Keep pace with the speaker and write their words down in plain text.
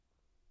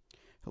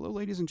Hello,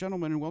 ladies and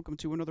gentlemen, and welcome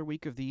to another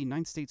week of the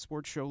Ninth State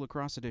Sports Show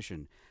Lacrosse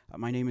Edition.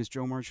 My name is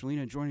Joe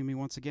Marcellina. Joining me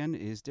once again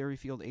is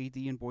Derryfield AD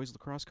and boys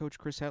lacrosse coach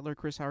Chris Hetler.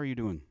 Chris, how are you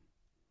doing?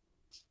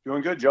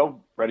 Doing good,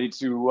 Joe. Ready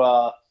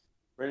to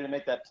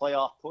make that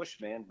playoff push,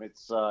 man. It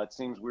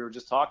seems we were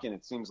just talking.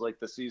 It seems like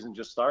the season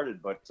just started,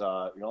 but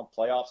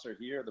playoffs are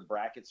here. The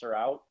brackets are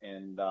out,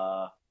 and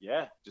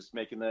just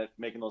making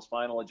those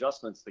final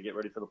adjustments to get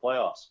ready for the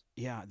playoffs.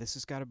 Yeah, this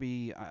has got to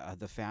be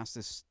the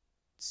fastest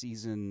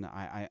season.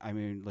 I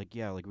mean, like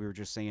we were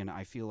just saying,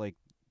 I feel like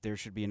there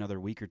should be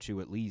another week or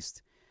two at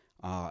least,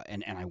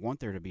 and I want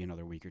there to be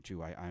another week or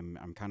two.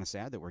 I'm kind of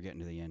sad that we're getting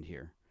to the end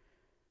here.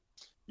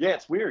 Yeah,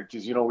 it's weird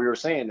because we were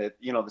saying that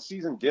the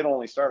season did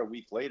only start a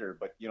week later,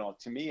 but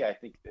to me, I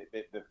think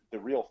the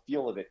real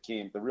feel of it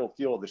came. The real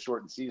feel of the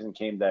shortened season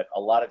came that a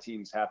lot of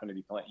teams happen to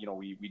be playing.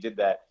 We did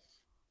that.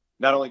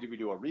 Not only did we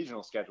do a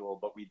regional schedule,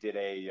 but we did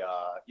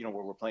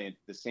where we're playing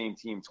the same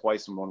team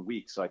twice in 1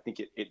 week. So I think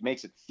it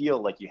makes it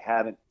feel like you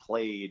haven't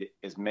played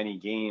as many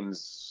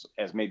games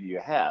as maybe you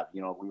have.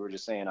 We were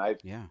just saying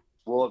Yeah,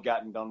 we'll have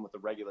gotten done with the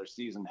regular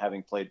season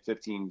having played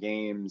 15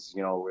 games.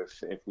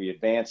 If we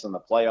advance in the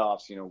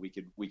playoffs,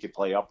 we could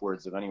play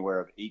upwards of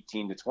anywhere of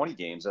 18 to 20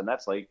 games, and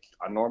that's like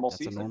a normal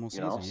that's a season. normal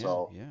season. Yeah,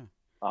 So yeah.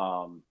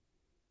 um,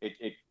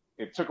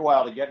 it took a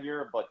while to get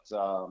here, but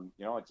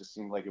it just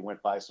seemed like it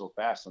went by so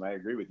fast. And I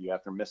agree with you.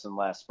 After missing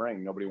last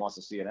spring, nobody wants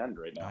to see it end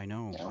right now. I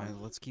know. You know?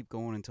 Let's keep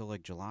going until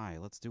like July.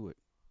 Let's do it.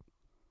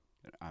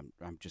 I'm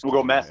just We'll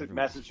go kidding. Everyone.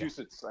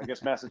 Massachusetts, I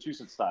guess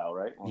Massachusetts style,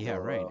 right? We'll Yeah, go,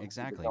 right. keep it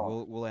Exactly.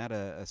 going. We'll add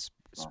a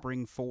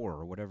spring four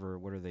or whatever.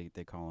 What are they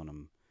calling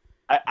them?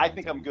 I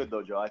think I'm good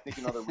though, Joe. I think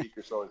another week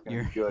or so is going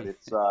to be good.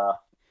 It's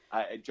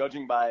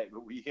judging by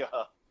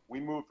we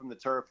moved from the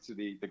turf to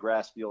the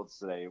grass fields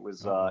today. It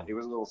was a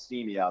little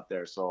steamy out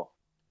there, so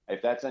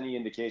if that's any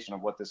indication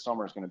of what this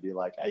summer is going to be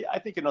like, I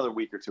think another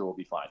week or two will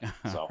be fine.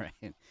 All So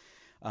right.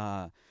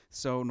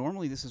 So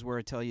normally this is where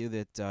I tell you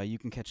that you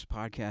can catch the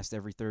podcast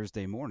every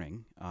Thursday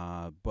morning.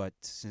 But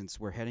since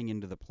we're heading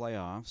into the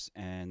playoffs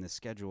and the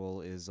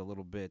schedule is a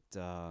little bit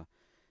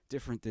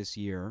different this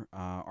year,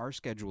 our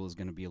schedule is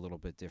going to be a little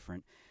bit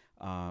different.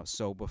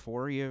 So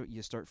before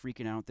you start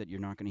freaking out that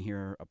you're not going to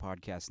hear a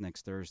podcast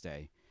next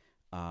Thursday,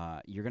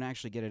 you're going to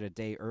actually get it a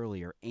day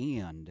earlier.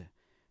 And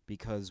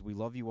because we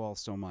love you all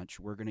so much,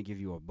 we're going to give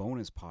you a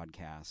bonus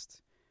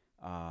podcast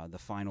the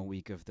final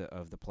week of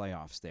the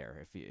playoffs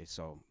there.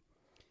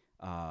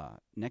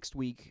 Next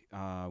week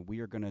we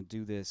are going to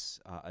do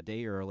this a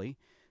day early,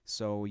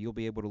 so you'll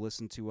be able to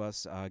listen to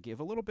us give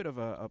a little bit of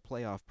a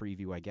playoff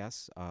preview, I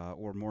guess,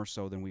 or more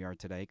so than we are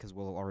today, because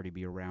we'll already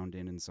be around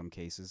in some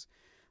cases.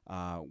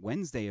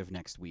 Wednesday of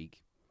next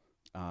week,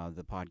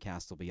 the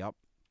podcast will be up,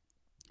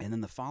 and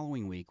then the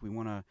following week we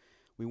want to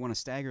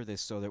stagger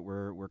this so that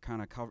we're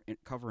kind of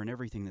covering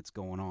everything that's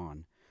going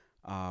on.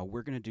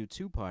 We're going to do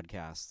two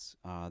podcasts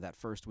that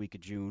first week of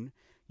June.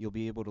 You'll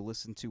be able to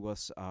listen to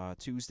us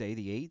Tuesday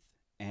the 8th,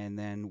 and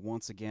then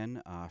once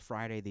again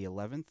Friday the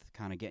 11th,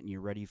 kind of getting you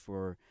ready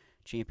for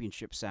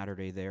Championship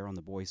Saturday there on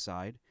the boys'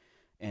 side.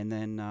 And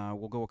then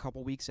we'll go a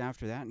couple weeks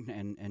after that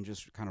and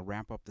just kind of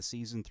wrap up the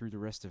season through the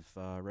rest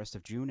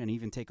of June, and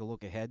even take a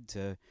look ahead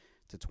to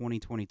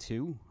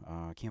 2022.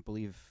 I can't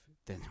believe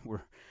that we're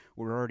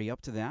already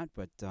up to that,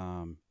 but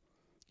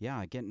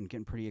yeah, getting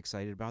pretty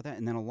excited about that.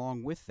 And then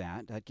along with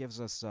that, that gives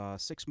us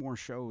 6 more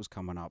shows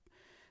coming up.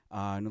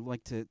 And I'd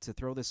like to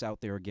throw this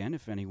out there again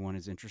if anyone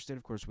is interested.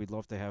 Of course, we'd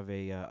love to have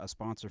a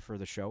sponsor for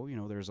the show.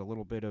 There's a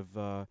little bit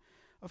of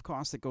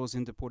cost that goes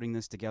into putting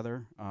this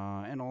together,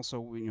 and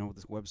also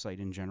this website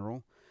in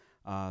general.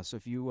 So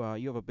if you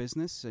have a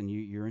business and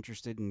you're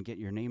interested in get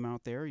your name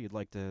out there, you'd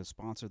like to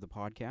sponsor the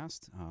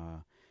podcast,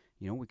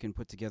 we can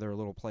put together a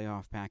little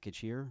playoff package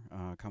here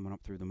coming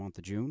up through the month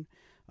of June.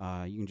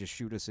 You can just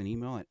shoot us an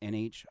email at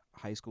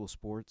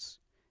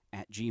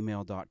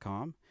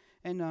nhhighschoolsports@gmail.com.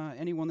 And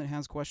anyone that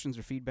has questions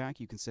or feedback,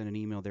 you can send an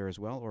email there as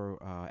well,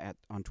 or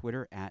on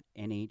Twitter at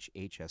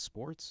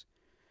NHHSSports.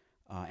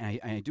 And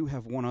I do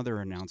have one other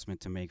announcement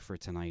to make for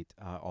tonight,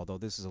 although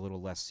this is a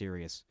little less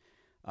serious.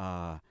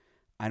 I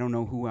don't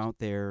know who out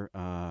there,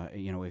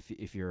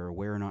 if you're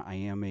aware or not, I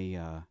am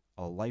a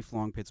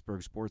lifelong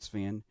Pittsburgh sports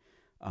fan.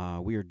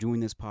 We are doing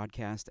this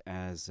podcast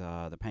as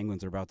the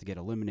Penguins are about to get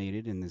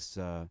eliminated in this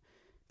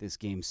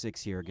game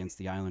 6 here against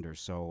the Islanders.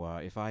 So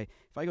if I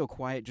go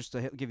quiet, just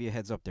to give you a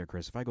heads up there,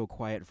 Chris, if I go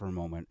quiet for a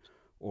moment,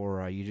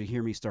 or you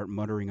hear me start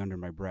muttering under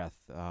my breath,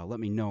 let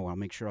me know. I'll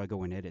make sure I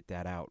go and edit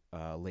that out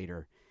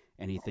later.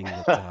 Anything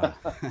that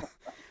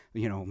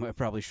I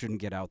probably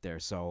shouldn't get out there.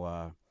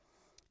 So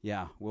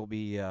yeah, we'll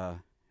be.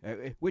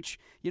 Which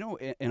in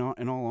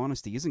all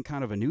honesty, isn't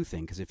kind of a new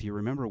thing, because if you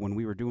remember when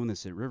we were doing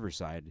this at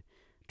Riverside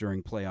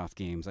during playoff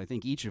games, I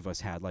think each of us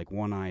had like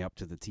one eye up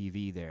to the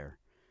TV there,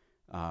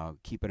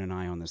 keeping an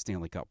eye on the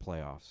Stanley Cup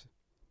playoffs.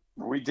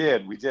 we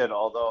did.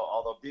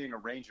 Although being a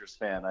Rangers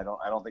fan, I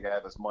don't think I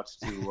have as much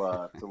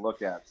to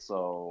look at.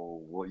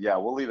 So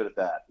we'll leave it at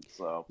that.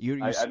 So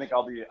I think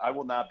I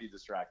will not be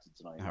distracted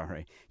tonight. All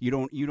right. You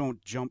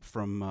don't jump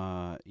from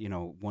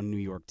one New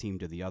York team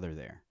to the other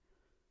there.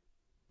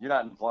 You're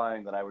not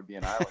implying that I would be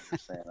an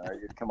Islanders fan, are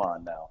you? Come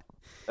on now.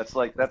 That's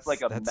like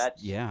a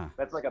Mets. Yeah.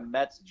 That's like a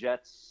Mets,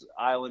 Jets,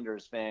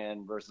 Islanders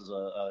fan versus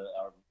a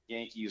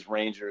Yankees,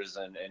 Rangers,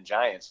 and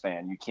Giants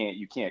fan. You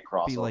can't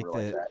cross Be over like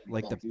like that.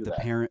 You can't do the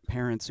that.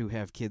 parents who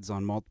have kids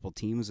on multiple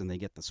teams and they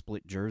get the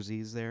split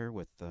jerseys there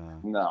with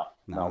No,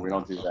 we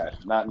don't do that. Okay.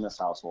 Not in this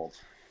household.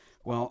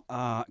 Well,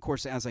 of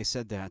course, as I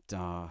said that,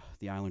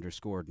 the Islanders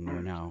scored and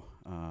are now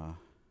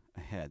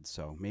ahead.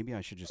 So maybe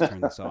I should just turn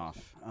this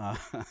off.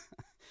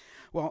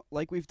 Well,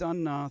 like we've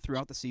done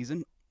throughout the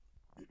season,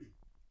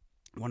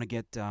 want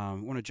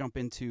to jump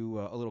into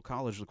a little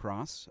college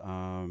lacrosse.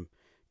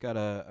 Got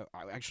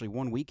actually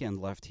 1 weekend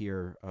left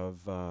here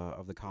of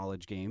the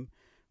college game.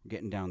 We're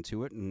getting down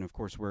to it, and of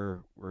course we're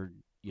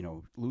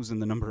losing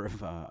the number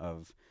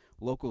of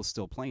locals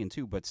still playing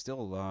too, but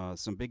still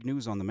some big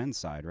news on the men's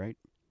side, right?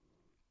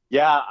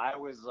 Yeah, I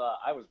was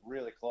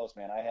really close,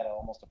 man. I had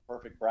almost a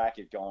perfect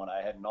bracket going.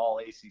 I had an all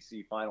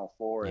ACC Final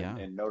Four,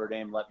 and Notre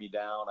Dame let me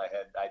down.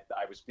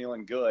 I was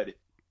feeling good.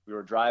 I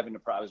was driving to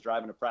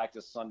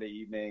practice Sunday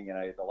evening,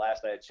 and the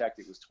last I had checked,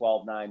 it was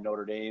 12-9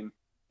 Notre Dame,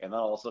 and then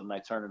all of a sudden I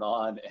turn it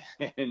on,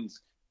 and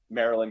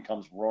Maryland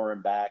comes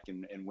roaring back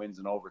and wins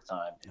in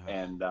overtime,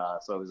 and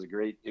so it was a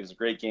great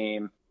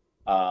game.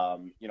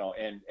 And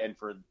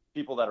for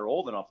people that are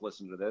old enough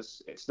listening to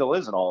this, it still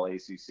is an all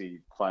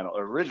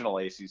original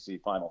ACC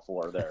Final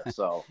Four there.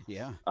 So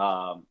yeah,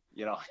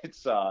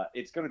 it's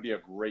going to be a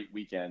great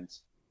weekend.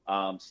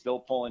 Still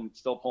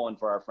pulling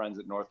for our friends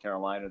at North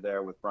Carolina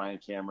there with Brian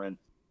Cameron.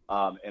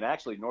 And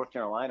actually North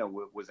Carolina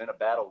was in a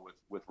battle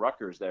with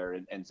Rutgers there,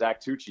 and Zach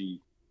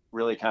Tucci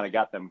really kind of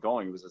got them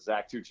going. It was a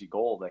Zach Tucci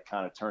goal that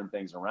kind of turned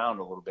things around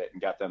a little bit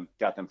and got them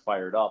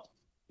fired up.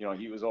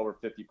 He was over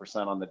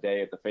 50% on the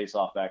day at the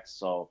Face-Off X.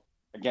 So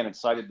again,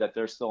 excited that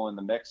they're still in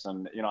the mix.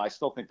 And, I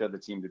still think they're the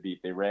team to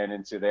beat. They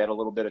had a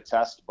little bit of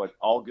test, but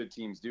all good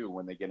teams do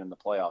when they get in the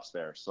playoffs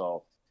there.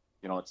 So,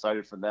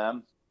 excited for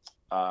them.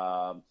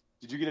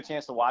 Did you get a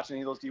chance to watch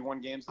any of those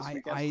D1 games this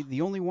weekend?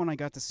 The only one I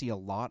got to see a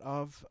lot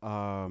of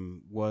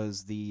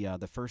was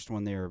the first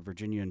one there,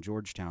 Virginia and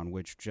Georgetown,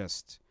 which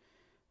just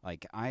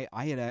like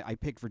I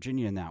picked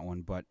Virginia in that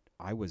one, but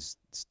I was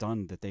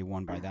stunned that they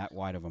won by that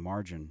wide of a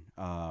margin.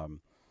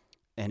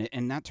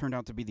 And that turned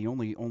out to be the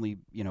only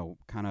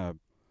kind of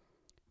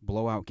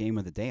blowout game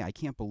of the day. I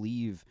can't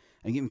believe.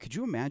 Again, could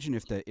you imagine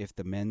if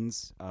the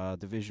men's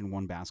Division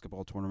I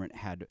basketball tournament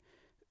had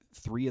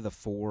 3 of the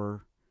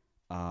 4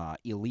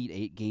 Elite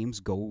 8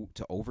 games go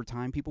to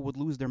overtime? People would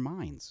lose their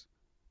minds.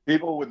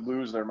 People would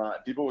lose their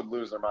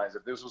minds.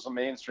 If this was a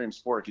mainstream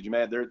sport, could you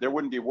imagine? There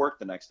wouldn't be work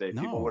the next day.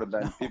 People would have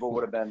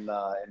been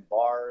in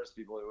bars.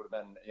 People would have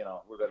been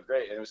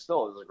great. And it was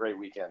a great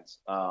weekend.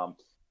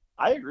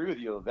 I agree with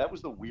you. That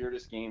was the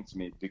weirdest game to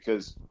me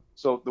because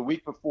so the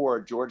week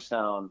before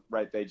Georgetown,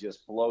 right? They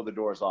just blow the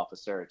doors off of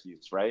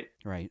Syracuse, right?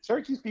 Right.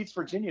 Syracuse beats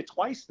Virginia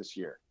twice this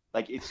year.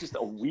 Like it's just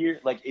a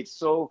weird. Like it's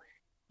so.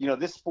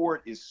 This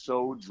sport is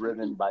so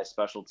driven by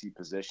specialty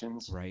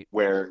positions, right?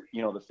 Where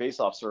the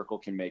face-off circle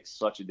can make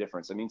such a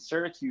difference. I mean,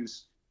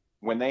 Syracuse,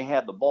 when they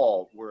had the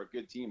ball, were a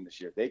good team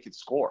this year. They could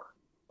score.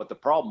 But the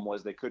problem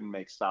was they couldn't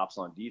make stops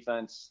on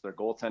defense. Their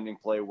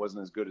goaltending play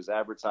wasn't as good as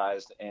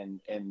advertised,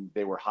 and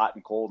they were hot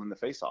and cold in the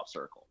faceoff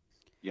circle.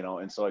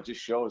 And so it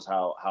just shows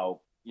how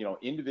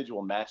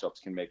individual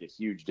matchups can make a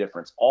huge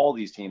difference. All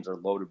these teams are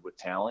loaded with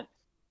talent,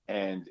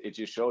 and it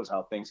just shows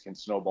how things can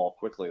snowball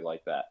quickly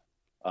like that.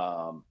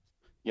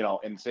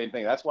 And the same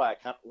thing. That's why I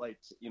kind of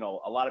liked,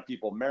 a lot of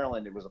people,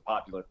 Maryland, it was a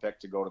popular pick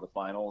to go to the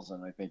finals.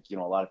 And I think, a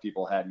lot of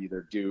people had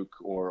either Duke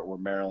or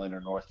Maryland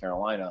or North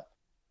Carolina.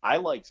 I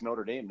liked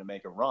Notre Dame to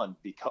make a run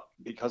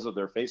because of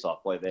their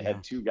face-off play. They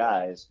had 2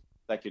 guys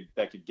that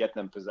could get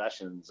them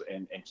possessions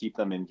and keep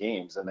them in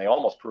games. And they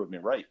almost proved me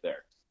right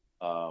there.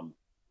 And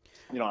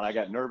I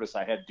got nervous.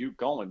 I had Duke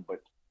going,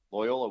 but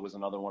Loyola was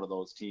another one of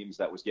those teams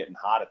that was getting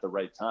hot at the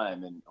right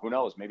time. And who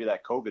knows, maybe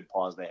that COVID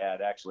pause they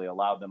had actually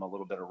allowed them a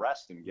little bit of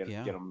rest and get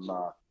them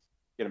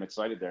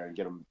excited there and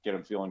get them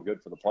feeling good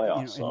for the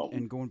playoffs.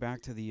 And going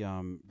back to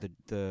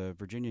the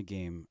Virginia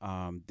game,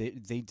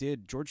 they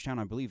did. Georgetown,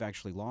 I believe,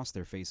 actually lost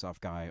their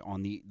face-off guy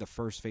on the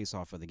first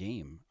face-off of the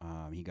game.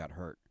 He got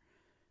hurt.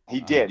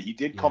 He did. He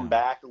did come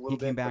back a little bit.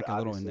 He came back a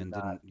little and then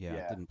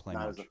didn't play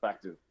much. Not as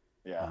effective.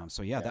 Yeah.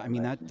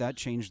 That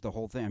changed the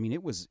whole thing. I mean,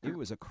 it was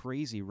a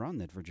crazy run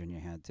that Virginia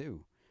had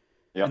too.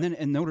 Yeah.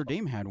 And Notre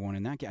Dame had one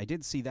in that game. I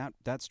did see that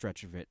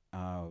stretch of it.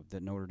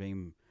 That Notre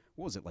Dame,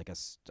 what was it, like a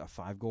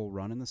 5-goal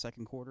run in the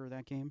second quarter of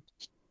that game?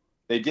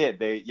 They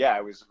did.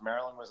 It was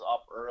Maryland was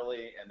up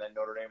early, and then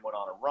Notre Dame went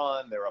on a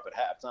run. They were up at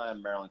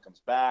halftime. Maryland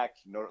comes back.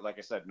 Like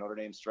I said, Notre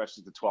Dame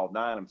stretches to 12-9.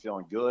 I'm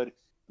feeling good.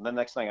 And then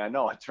next thing I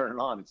know, I turn it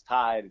on. It's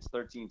tied. It's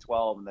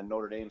 13-12, and then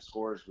Notre Dame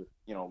scores with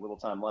little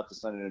time left to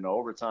send it into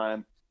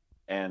overtime.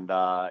 And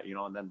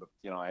and then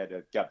I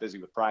got busy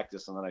with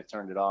practice, and then I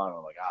turned it on. And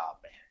I'm like,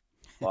 man,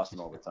 lost in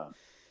overtime.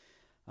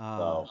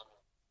 I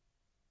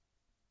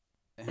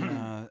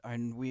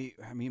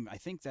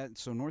think that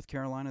so North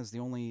Carolina is the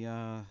only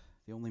they're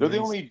the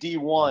only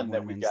D1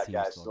 that we got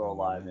guys still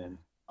alive in.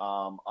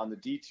 On the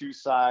D2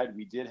 side,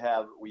 we did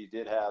have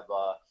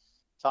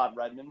Todd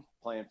Redmond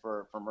playing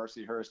for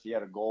Mercyhurst. He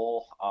had a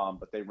goal,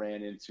 but they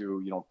ran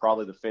into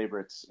probably the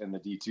favorites in the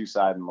D2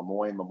 side in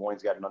Lemoyne.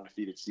 Lemoyne's got an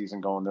undefeated season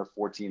going. They're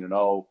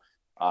 14-0,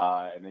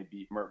 and they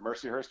beat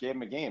Mercyhurst. Gave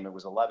them a game. It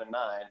was 11-9.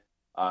 It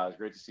was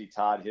great to see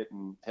Todd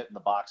hitting the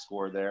box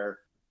score there.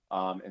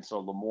 And so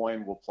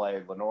Lemoyne will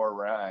play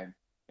Lenoir-Rhyne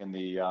in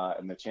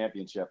the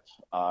championship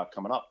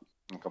coming up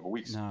in a couple of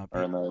weeks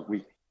or in the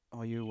week.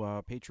 All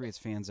you Patriots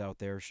fans out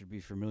there should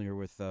be familiar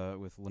with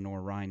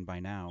Lenoir-Rhyne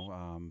by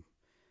now.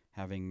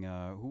 Having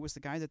who was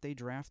the guy that they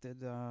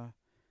drafted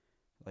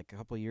like a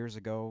couple of years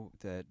ago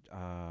that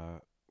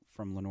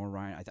from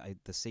Lenoir-Rhyne,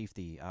 the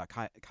safety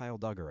Kyle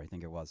Duggar, I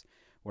think it was,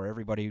 where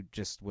everybody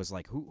just was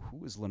like, who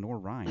is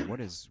Lenoir-Rhyne? What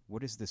is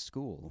this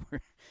school?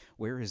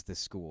 Where is this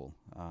school?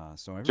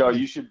 So Joe,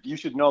 you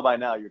should know by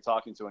now. You're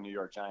talking to a New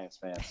York Giants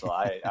fan, so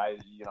I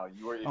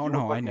you were I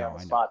know on the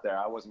spot there.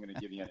 I wasn't going to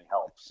give you any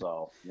help,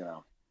 so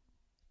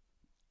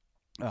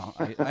Well,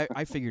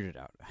 I figured it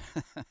out.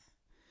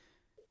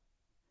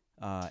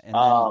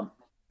 And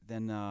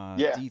then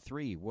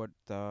D3, what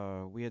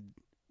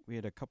we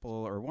had a couple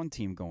or one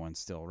team going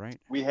still, right?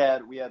 We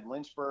had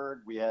Lynchburg.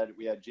 We had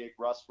Jake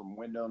Russ from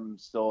Wyndham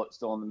still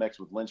in the mix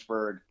with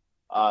Lynchburg.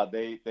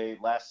 They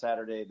last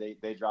Saturday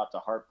they dropped a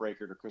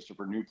heartbreaker to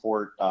Christopher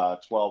Newport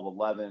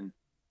 12-11.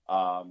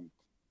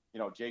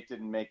 Jake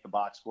didn't make the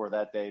box score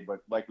that day, but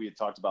like we had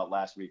talked about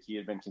last week, he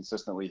had been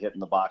consistently hitting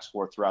the box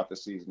score throughout the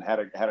season. Had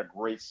a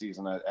great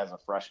season as a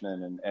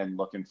freshman, and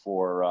looking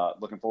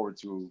forward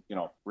to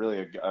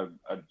really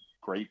a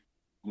great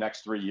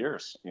next 3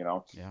 years. Yeah.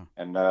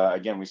 And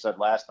again, we said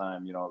last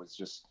time, it was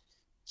just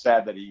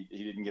sad that he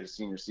didn't get a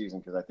senior season,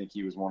 because I think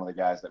he was one of the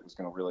guys that was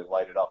going to really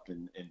light it up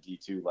in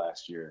D2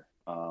 last year.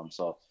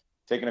 So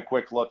taking a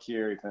quick look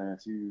here, he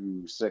finished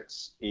 2,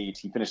 6, 8.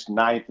 He finished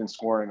 9th in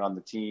scoring on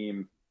the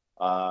team.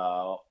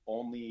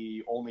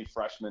 Only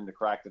freshman to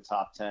crack the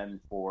top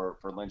 10 for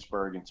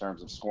Lynchburg in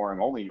terms of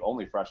scoring.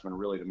 Only freshman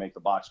really to make the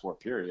box score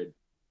period,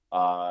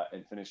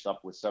 and finished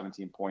up with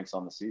 17 points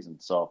on the season.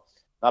 So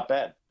not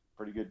bad.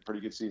 Pretty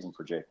good season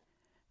for Jake.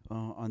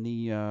 On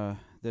the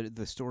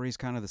story's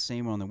kind of the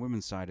same on the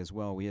women's side as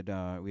well. We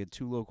had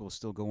two locals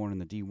still going in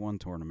the D1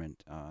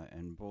 tournament,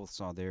 and both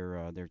saw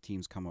their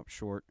teams come up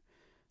short.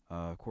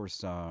 Of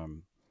course,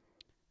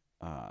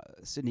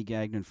 Sydney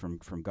Gagnon from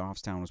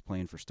Goffstown was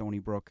playing for Stony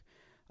Brook.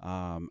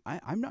 I'm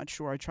not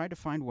sure. I tried to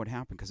find what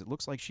happened, because it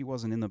looks like she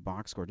wasn't in the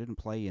box score, didn't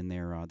play in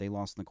there. They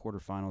lost in the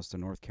quarterfinals to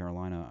North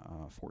Carolina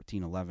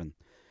 14-11.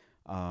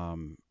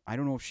 I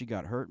don't know if she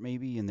got hurt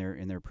maybe in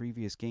their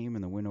previous game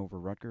in the win over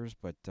Rutgers,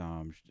 but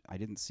I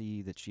didn't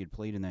see that she had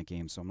played in that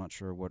game, so I'm not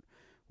sure what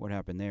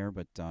happened there.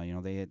 But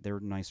they had their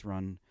nice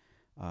run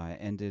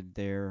ended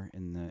there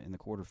in the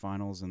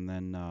quarterfinals, and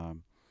then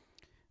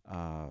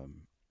now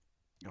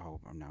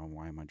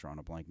why am I drawing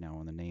a blank now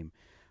on the name?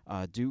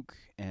 Duke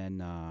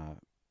and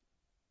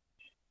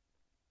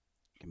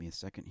give me a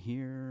second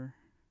here.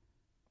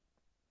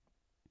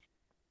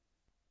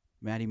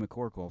 Maddie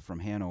McCorkle from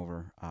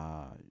Hanover.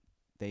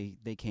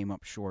 They came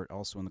up short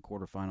also in the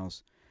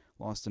quarterfinals,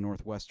 lost to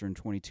Northwestern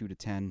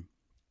 22-10.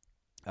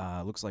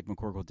 Looks like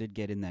McCorkle did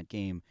get in that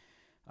game.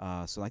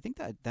 So I think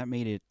that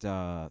made it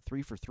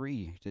 3 for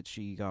 3 that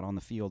she got on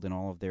the field in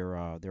all of their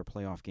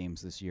playoff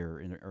games this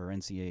year, or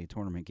NCAA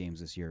tournament games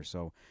this year.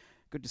 So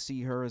good to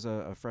see her as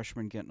a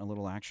freshman getting a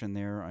little action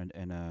there,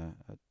 and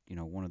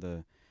one of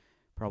the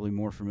probably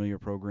more familiar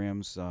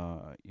programs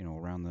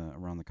around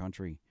the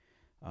country.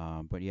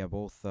 But yeah,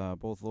 both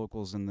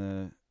locals in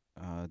the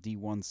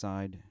D1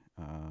 side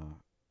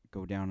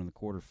go down in the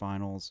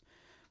quarterfinals,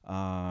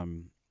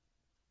 and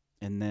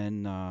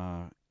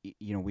then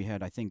we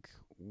had, I think,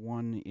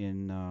 one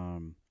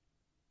in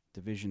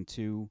Division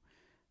II,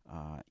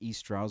 East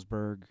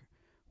Stroudsburg,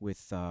 with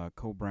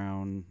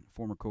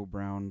former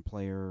Co-Brown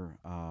player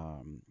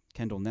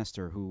Kendall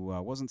Nestor, who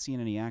wasn't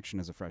seeing any action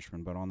as a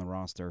freshman, but on the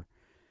roster.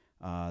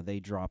 They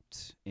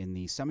dropped in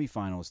the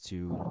semifinals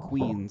to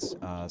Queens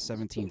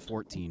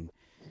 17-14,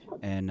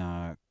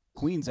 and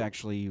Queens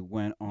actually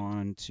went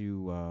on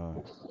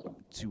to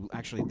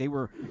actually, they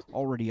were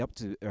already up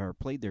to, or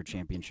played their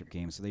championship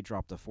game, so they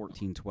dropped a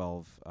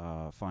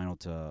 14-12 final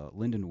to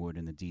Lindenwood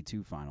in the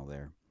D2 final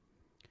there.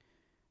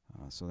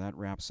 So that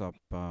wraps up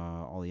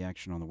all the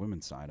action on the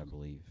women's side, I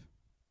believe.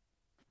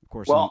 Of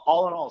course. Well,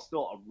 all in all,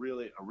 still a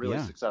really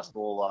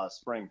successful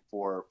spring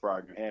for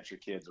our New Hampshire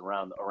kids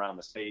around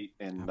the state,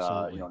 and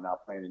now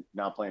playing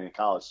in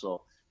college.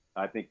 So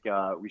I think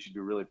we should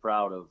be really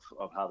proud of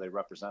how they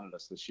represented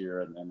us this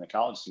year and the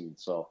college scene.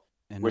 So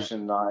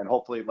and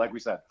hopefully, like we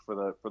said,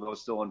 for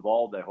those still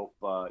involved, I hope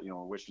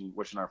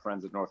wishing our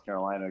friends at North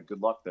Carolina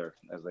good luck there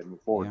as they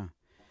move forward. Yeah.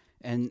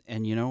 And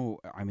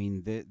I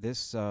mean,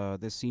 this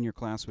senior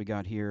class we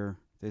got here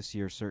this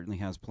year certainly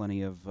has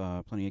plenty of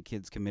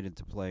kids committed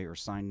to play or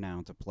signed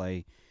now to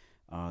play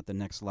at the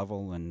next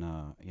level, and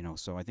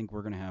so I think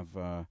we're going to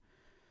have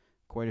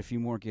quite a few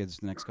more kids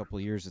the next couple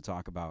of years to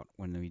talk about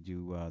when we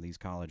do these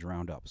college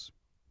roundups.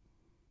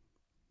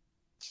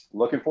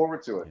 Looking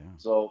forward to it. Yeah.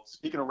 So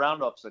speaking of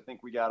roundups, I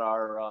think we got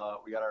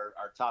our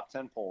top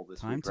 10 poll this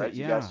Time week, to right?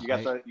 yeah. You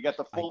got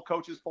the I full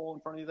coaches poll in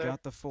front of you there.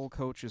 got the full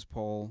coaches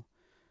poll.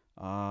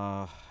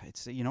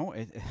 It's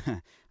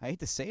I hate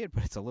to say it,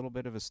 but it's a little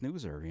bit of a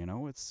snoozer.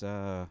 It's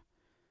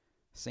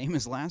same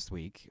as last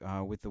week,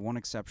 with the one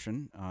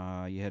exception.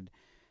 You had,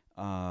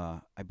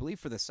 I believe,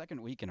 for the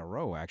second week in a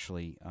row,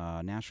 actually,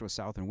 Nashua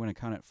South and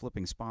Winnicott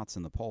flipping spots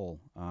in the poll,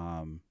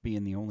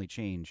 being the only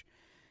change,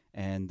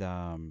 and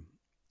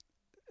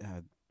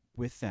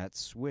with that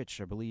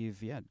switch, I believe,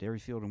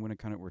 Derryfield and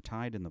Winnicott were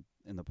tied in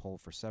the poll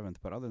for seventh.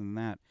 But other than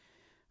that,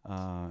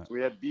 So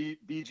we had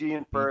BG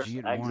in first, BG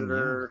at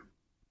Exeter,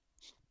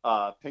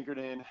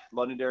 Pinkerton,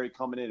 Londonderry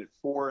coming in at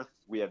fourth.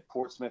 We had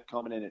Portsmouth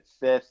coming in at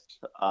fifth.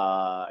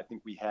 I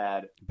think we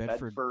had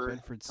Bedford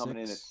coming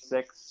in at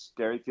sixth.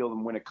 Derryfield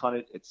and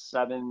Winnicott at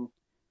seven.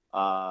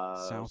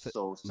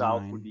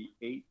 South would be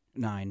 8.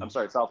 9. I'm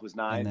sorry, South was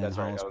 9. And then That's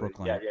Hollis right.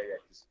 Brookline. Yeah.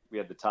 We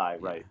had the tie,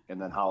 right?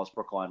 And then Hollis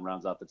Brookline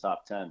rounds out the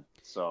top 10.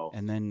 So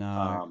and then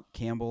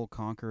Campbell,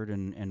 Concord,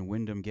 and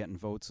Wyndham getting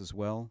votes as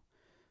well.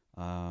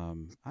 I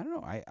don't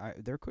know. I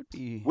there could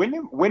be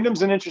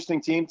Wyndham's an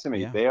interesting team to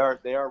me. Yeah.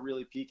 They are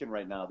really peaking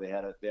right now. They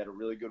had a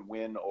really good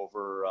win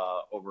over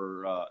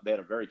they had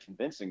a very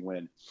convincing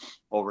win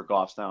over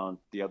Goffstown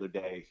the other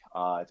day.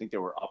 I think they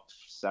were up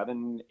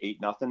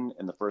 7-8-0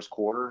 in the first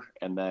quarter,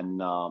 and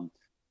then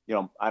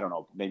I don't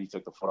know, maybe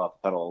took the foot off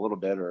the pedal a little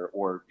bit,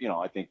 or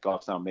I think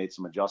Goffstown made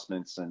some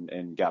adjustments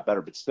and got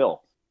better, but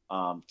still,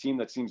 team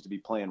that seems to be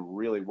playing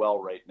really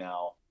well right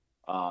now.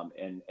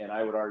 And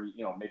I would argue,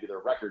 maybe their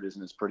record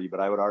isn't as pretty, but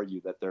I would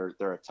argue that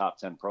they're a top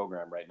 10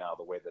 program right now,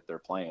 the way that they're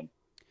playing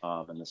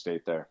in the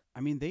state there.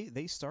 I mean,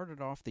 they started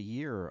off the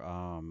year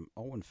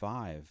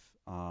 0-5,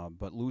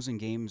 but losing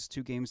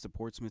 2 games to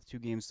Portsmouth, 2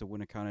 games to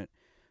Winnicott,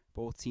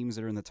 both teams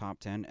that are in the top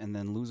 10, and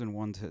then losing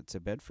one to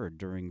Bedford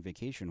during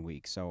vacation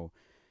week. So,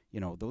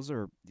 those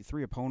are the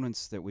 3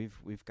 opponents that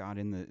we've got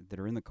that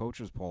are in the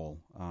coaches poll.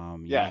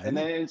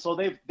 And so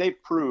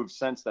they've proved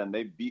since then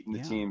they've beaten the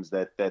teams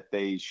that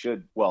they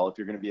should. Well, if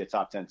you're going to be a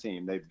top 10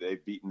 team,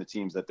 they've beaten the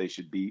teams that they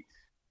should beat.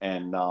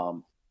 And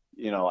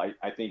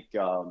I think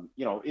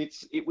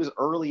it was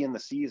early in the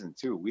season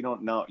too. We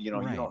don't know. You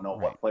don't know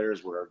what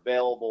players were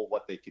available,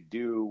 what they could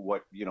do.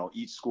 What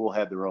each school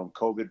had their own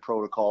COVID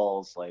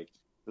protocols. Like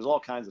there's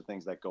all kinds of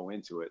things that go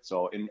into it.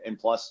 So and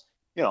plus.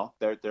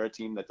 They're a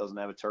team that doesn't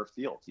have a turf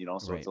field,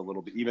 so It's a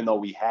little bit, even though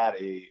we had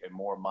a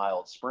more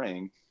mild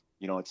spring,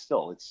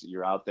 it's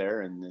you're out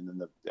there and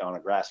then on a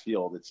grass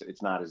field,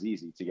 it's not as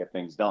easy to get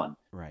things done.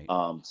 Right.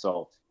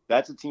 So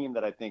that's a team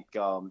that I think,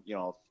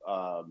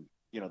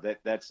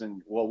 that's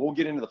in, well, we'll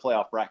get into the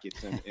playoff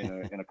brackets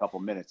in a couple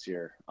minutes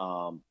here.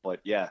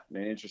 But yeah,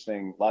 a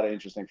lot of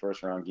interesting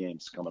first round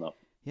games coming up.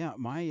 Yeah,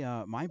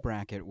 my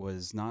bracket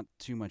was not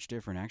too much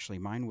different. Actually,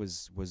 mine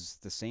was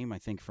the same, I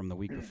think, from the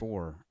week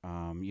before.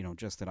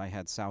 Just that I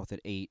had South at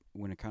 8,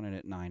 Winnicott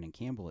at 9, and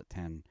Campbell at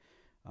 10.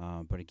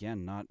 But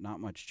again, not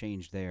much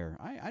change there.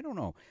 I don't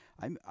know.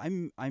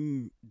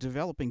 I'm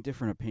developing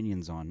different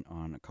opinions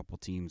on a couple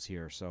teams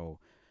here. So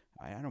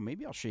I don't know.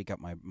 Maybe I'll shake up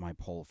my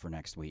poll for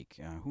next week.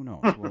 Who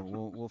knows?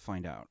 We'll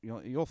find out.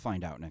 You'll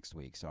find out next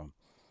week. So.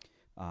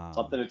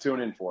 Something to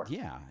tune in for.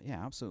 Yeah,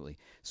 absolutely.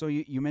 So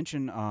you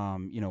mentioned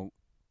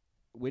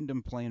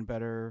Wyndham playing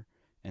better,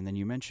 and then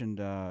you mentioned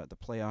the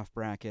playoff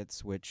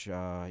brackets, which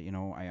I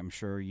am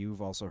sure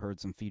you've also heard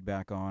some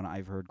feedback on.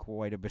 I've heard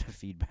quite a bit of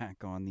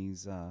feedback on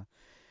these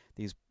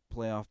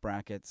playoff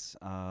brackets,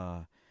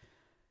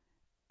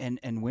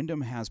 and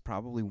Wyndham has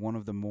probably one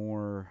of the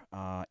more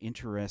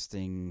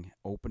interesting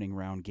opening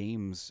round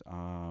games.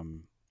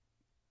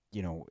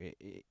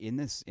 In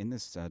this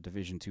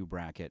Division II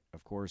bracket,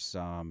 of course.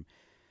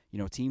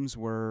 Teams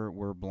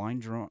were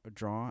blind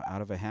draw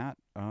out of a hat,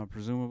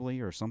 presumably,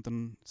 or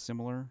something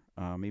similar.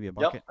 Maybe a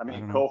bucket. Yep. I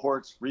mean,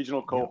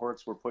 regional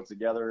cohorts were put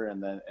together,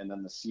 and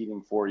then the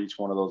seeding for each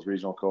one of those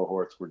regional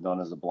cohorts were done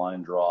as a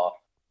blind draw.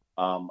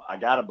 I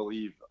gotta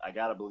believe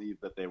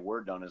that they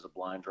were done as a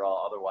blind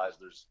draw. Otherwise,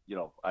 there's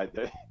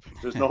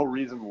no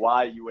reason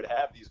why you would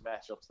have these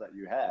matchups that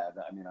you had.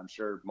 I mean, I'm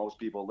sure most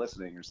people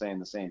listening are saying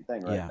the same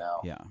thing right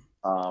now. Yeah.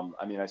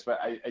 I mean,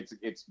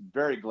 it's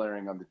very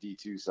glaring on the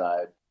D2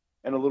 side.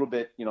 And a little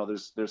bit,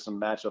 there's some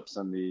matchups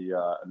in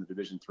the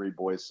Division III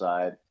boys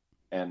side,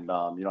 and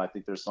I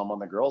think there's some on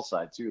the girls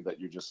side too that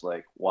you're just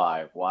like,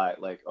 why?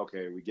 Like,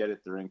 okay, we get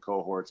it, they're in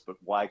cohorts, but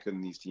why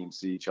couldn't these teams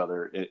see each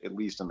other at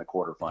least in the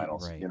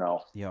quarterfinals? Right.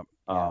 Yep.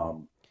 Yeah.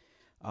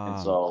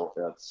 And so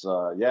it's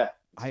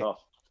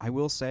tough. I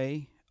will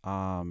say,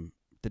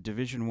 the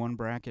Division I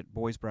bracket,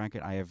 boys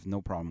bracket, I have no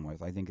problem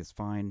with. I think it's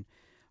fine.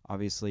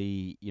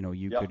 Obviously,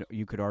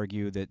 you could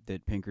argue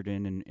that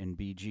Pinkerton and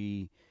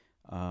BG.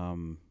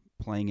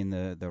 Playing in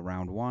the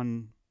round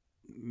 1,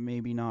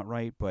 maybe not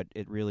right, but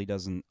it really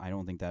doesn't. I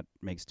don't think that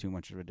makes too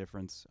much of a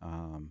difference.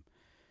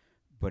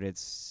 But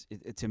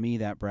to me,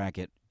 that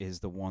bracket is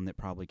the one that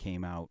probably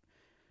came out.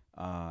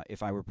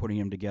 If I were putting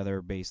them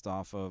together based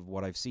off of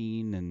what I've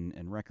seen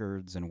and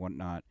records and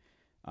whatnot,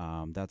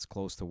 that's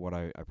close to what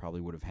I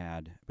probably would have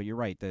had. But you're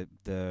right.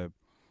 The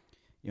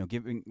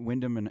giving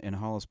Wyndham and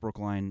Hollis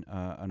Brookline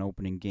an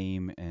opening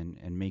game,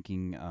 and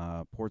making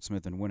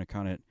Portsmouth and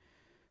Winnicott,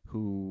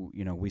 who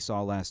we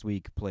saw last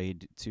week,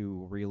 played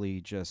two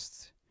really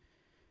just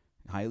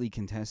highly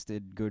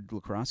contested good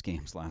lacrosse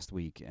games last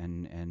week,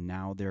 and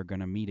now they're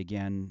going to meet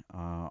again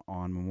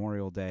on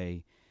Memorial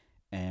Day,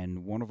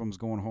 and one of them's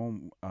going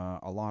home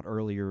a lot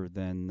earlier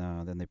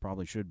than they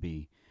probably should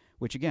be,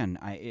 which again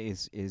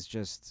is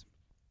just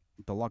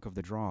the luck of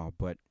the draw.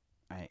 But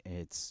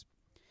it's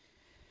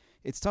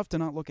tough to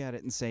not look at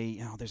it and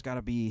say,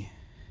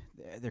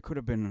 there could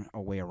have been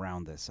a way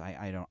around this.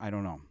 I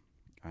don't know.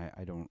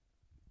 I don't.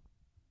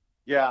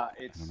 Yeah,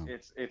 I don't know.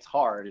 it's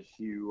hard. If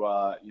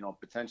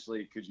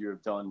potentially could you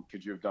have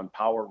done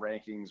power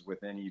rankings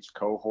within each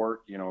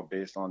cohort,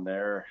 based on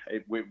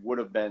it would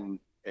have been.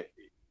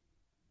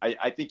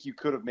 I think you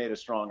could have made a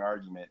strong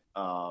argument,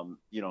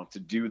 to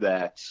do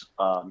that.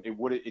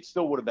 It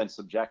still would have been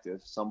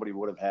subjective. Somebody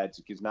would have had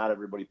to, because not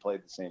everybody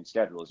played the same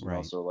schedule as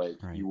well. So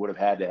Right. you would have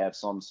had to have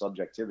some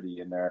subjectivity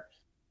in there.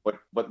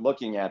 But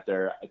looking at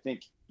there, I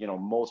think,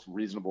 most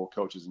reasonable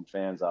coaches and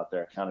fans out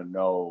there kind of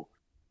know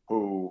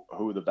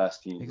who the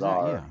best teams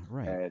are, Yeah,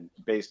 right. and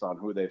based on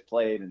who they've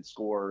played and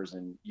scores,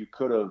 and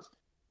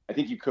I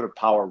think you could have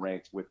power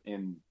ranked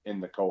in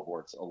the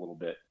cohorts a little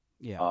bit.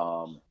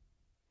 Yeah.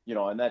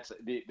 And that's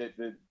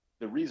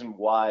the reason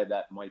why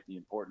that might be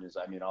important is,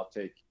 I'll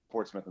take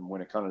Portsmouth and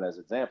Winnicott as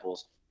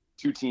examples,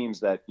 two teams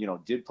that,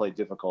 did play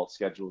difficult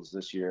schedules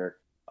this year,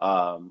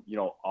 are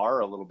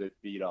a little bit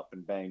beat up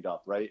and banged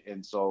up, right?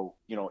 And so,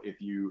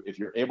 if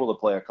you're able to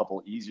play a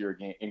couple easier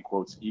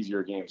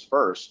games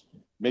first,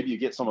 maybe you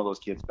get some of those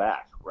kids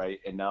back, right?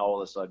 And now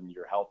all of a sudden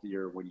you're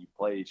healthier when you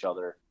play each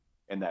other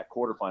in that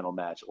quarterfinal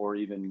match, or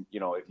even,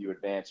 if you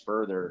advance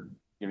further,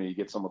 you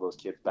get some of those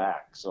kids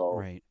back. So,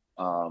 Right.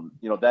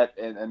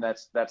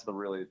 That's the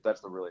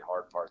really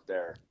hard part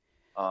there.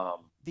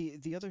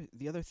 The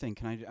other thing,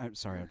 I'm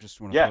sorry, I just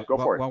want to. Yeah, go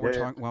for it.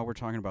 While we're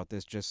talking about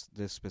this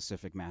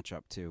specific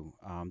matchup too.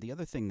 The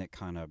other thing that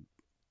kind of,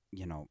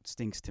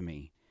 stinks to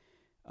me,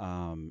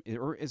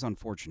 or is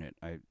unfortunate.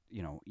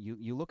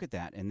 You look at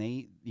that, and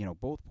they,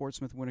 both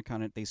Portsmouth and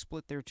Winnicott, they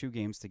split their two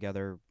games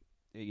together,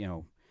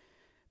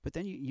 but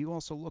then you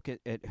also look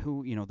at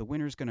who, the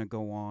winner's going to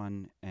go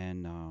on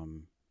and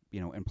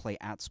and play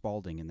at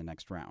Spalding in the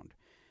next round,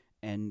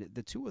 and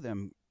the two of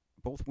them,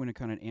 both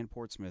Winnicott and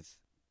Portsmouth,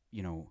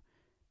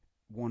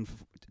 won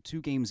 2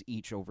 games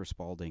each over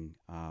Spalding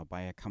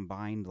by a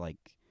combined, I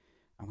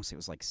want to say it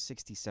was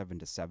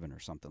 67-7 or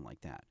something like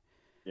that.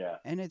 Yeah.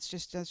 And that's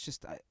just that's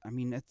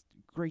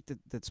great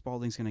that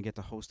Spalding's going to get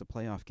to host a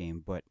playoff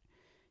game, but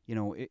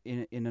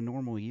in a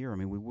normal year,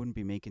 we wouldn't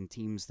be making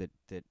teams that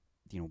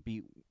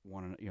beat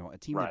one. A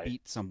team Right. that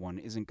beat someone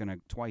isn't going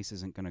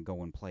to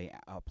go and play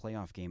a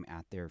playoff game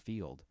at their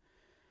field.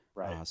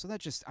 Right. So that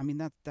just,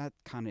 that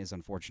kind of is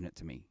unfortunate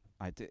to me.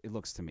 It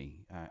looks to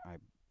me.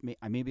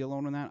 I may be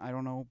alone in that. I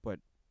don't know, but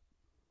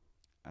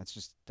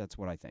that's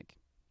what I think.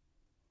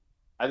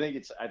 I think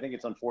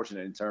it's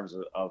unfortunate in terms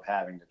of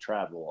having to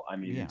travel.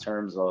 Yeah. In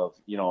terms of,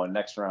 a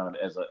next round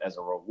as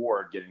a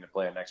reward, getting to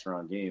play a next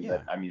round game. Yeah.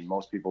 That,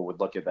 most people would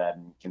look at that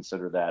and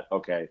consider that,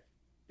 okay,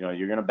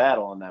 you're going to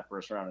battle in that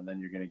first round, and then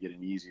you're going to get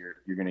an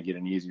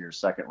easier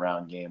second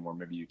round game where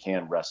maybe you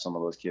can rest some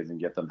of those kids and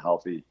get them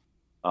healthy.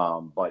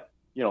 But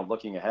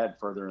looking ahead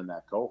further in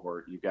that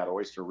cohort, you've got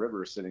Oyster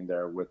River sitting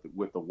there with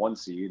the 1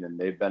 seed, and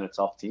they've been a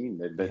tough team.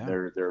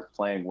 They're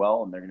playing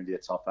well, and they're going to be a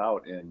tough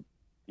out. And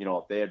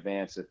if they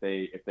advance, if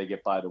they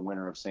get by the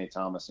winner of St.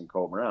 Thomas and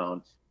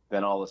Co-Brown,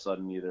 then all of a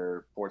sudden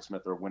either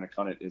Portsmouth or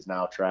Winnicott is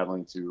now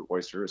traveling to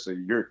Oyster. So if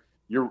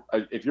you're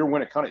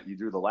Winnicott, you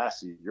drew the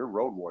last seed. You're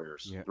road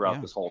warriors throughout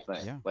this whole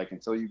thing. Yeah.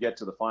 Until you get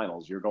to the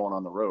finals, you're going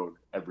on the road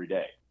every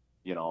day.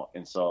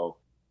 And so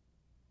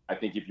I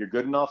think if you're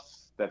good enough,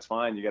 that's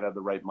fine. You got to have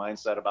the right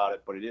mindset about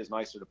it, but it is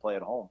nicer to play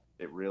at home.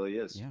 It really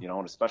is. Yeah.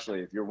 And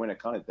especially if you're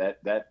Winnicott,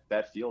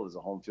 that field is a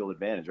home field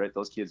advantage, right?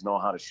 Those kids know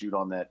how to shoot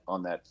on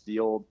that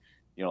field.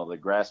 The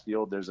grass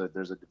field, there's a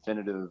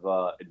definitive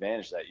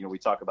advantage that, we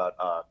talk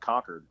about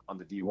Concord on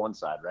the D1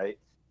 side, right?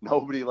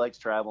 Nobody likes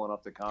traveling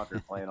up to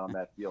Concord playing on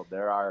that field.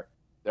 There are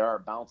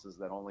bounces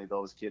that only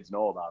those kids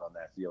know about on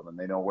that field, and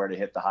they know where to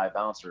hit the high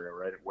bouncer,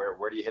 right?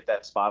 Where do you hit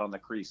that spot on the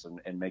crease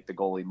and make the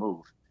goalie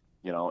move,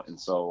 And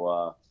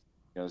so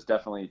it's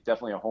definitely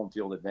a home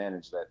field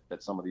advantage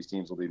that some of these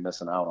teams will be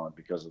missing out on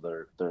because of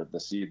the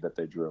seed that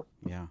they drew.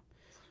 Yeah.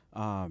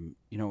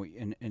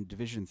 In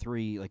Division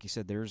 3, like you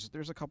said,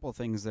 there's a couple of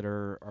things that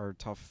are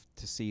tough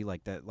to see,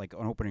 like that, like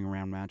an opening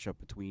round matchup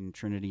between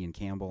Trinity and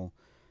Campbell.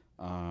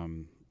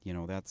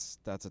 That's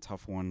a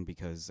tough one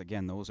because,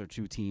 again, those are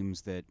two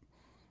teams that,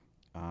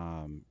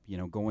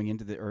 going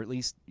into or at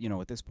least,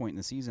 at this point in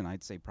the season,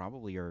 I'd say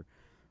probably are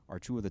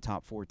two of the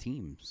top 4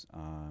 teams.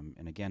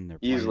 And again, they're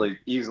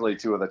easily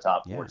two of the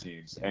top 4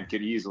 teams, and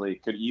could easily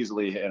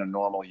in a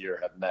normal year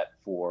have met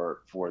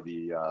for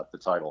the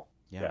title.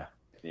 Yeah.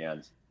 At the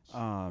end.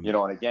 And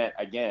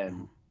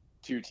again,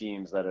 2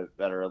 teams that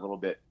are a little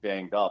bit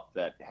banged up,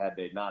 that had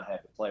they not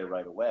had to play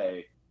right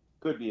away,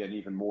 could be an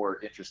even more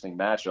interesting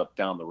matchup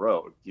down the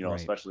road. Right,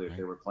 Especially if right.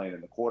 they were playing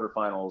in the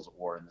quarterfinals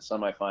or in the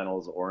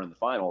semifinals or in the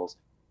finals.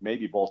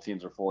 Maybe both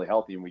teams are fully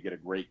healthy and we get a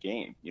great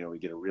game. We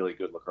get a really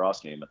good lacrosse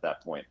game at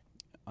that point.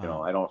 Um,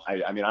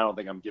 I mean, I don't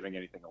think I'm giving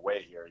anything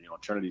away here.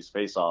 Trinity's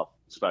face-off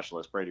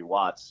specialist Brady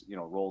Watts,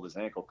 rolled his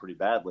ankle pretty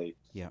badly,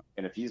 yeah,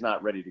 and if he's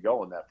not ready to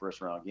go in that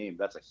first round game,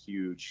 that's a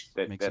huge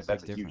makes a big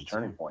that's a huge difference. Yeah,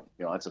 turning point.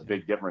 That's a yeah,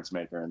 big difference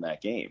maker in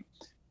that game.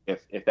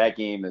 If that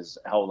game is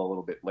held a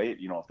little bit late,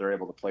 if they're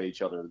able to play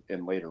each other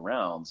in later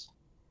rounds,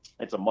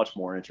 it's a much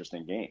more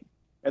interesting game.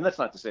 And that's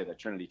not to say that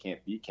Trinity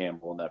can't beat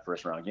Campbell in that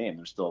first round game.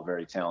 They're still a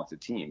very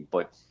talented team,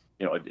 but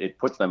it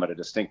puts them at a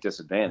distinct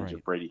disadvantage right,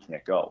 if Brady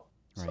can't go.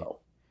 right. So.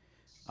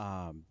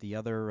 The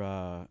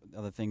other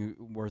thing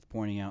worth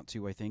pointing out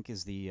too, I think,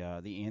 is the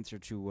answer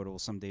to what will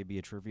someday be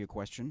a trivia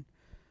question.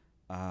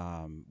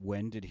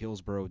 When did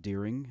Hillsborough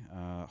Deering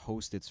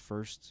host its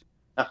first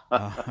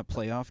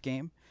playoff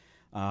game?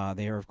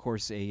 They are, of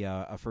course,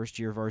 a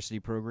first-year varsity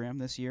program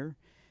this year,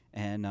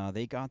 and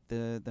they got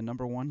the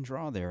number one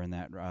draw there in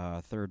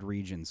that third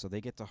region, so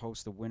they get to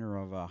host the winner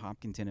of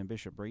Hopkinton and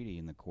Bishop Brady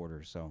in the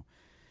quarter. So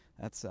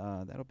that's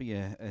that'll be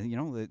an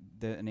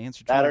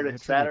answer to a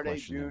trivia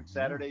question there.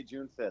 Saturday,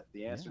 June 5th.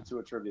 The answer Yeah. to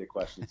a trivia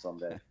question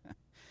someday.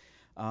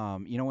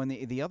 And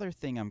the other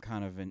thing I'm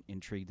kind of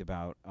intrigued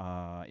about,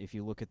 if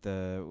you look at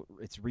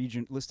it's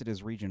region listed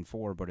as Region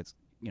 4, but it's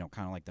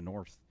kind of like the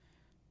North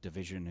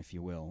Division, if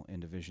you will, in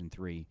Division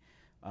 3.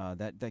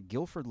 That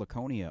Guilford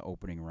Laconia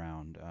opening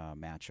round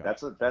matchup.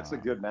 That's a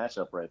good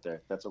matchup right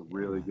there. That's a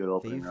really good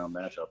opening round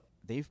matchup.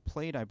 They've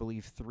played, I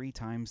believe, 3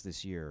 times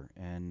this year,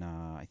 and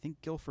I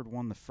think Guilford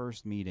won the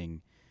first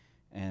meeting,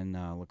 and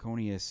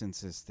Laconia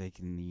since has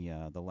taken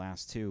the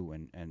last 2,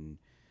 and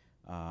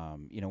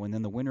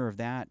then the winner of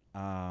that,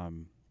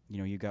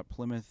 you got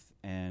Plymouth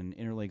and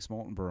Interlakes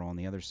Moltenboro on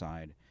the other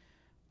side.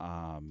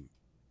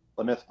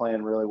 Plymouth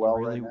playing really well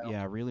right now.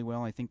 Yeah, really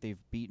well. I think they've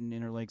beaten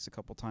Interlakes a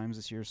couple times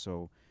this year,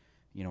 so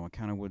I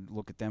kind of would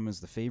look at them as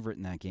the favorite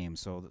in that game.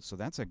 So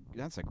that's a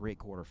great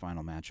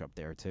quarterfinal matchup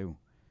there too.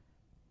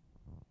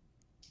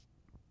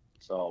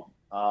 So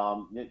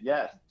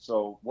yeah.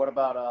 So what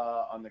about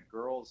on the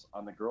girls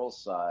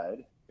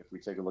side? If we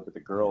take a look at the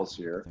girls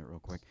here, that real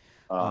quick.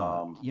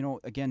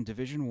 Again,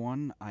 Division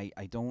 1.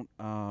 I don't.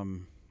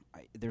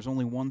 There's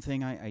only one thing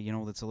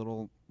that's a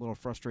little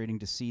frustrating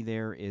to see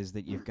there is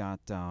that you've got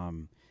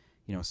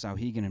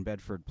Souhegan and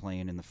Bedford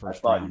playing in the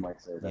first round. You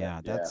might say that.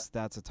 Yeah,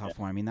 that's a tough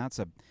one. I mean, that's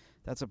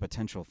a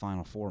potential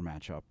Final Four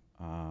matchup.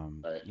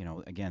 Right.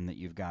 Again, that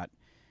you've got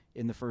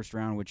in the first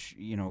round, which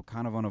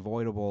kind of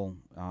unavoidable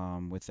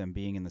with them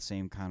being in the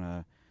same kind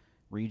of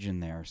region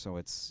there. So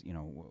it's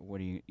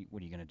what are you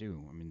going to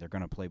do? I mean, they're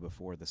going to play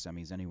before the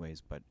semis anyways,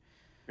 but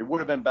it would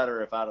have been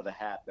better if out of the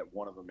hat that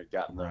one of them had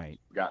gotten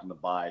the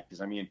bye,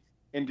 because I mean,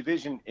 in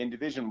division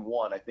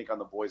 1, I think on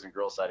the boys and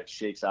girls side it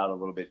shakes out a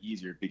little bit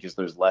easier because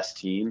there's less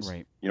teams.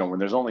 Right. When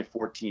there's only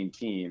 14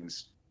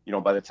 teams,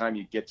 by the time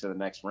you get to the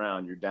next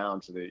round, you're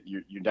down to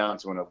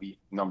an elite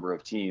number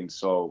of teams.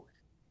 So,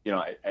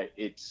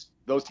 it's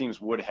those teams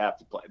would have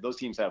to play. Those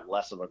teams have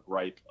less of a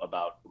gripe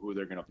about who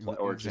they're going to play,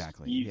 or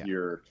exactly. just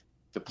easier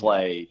to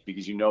play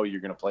because you're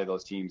going to play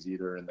those teams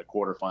either in the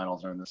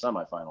quarterfinals or in the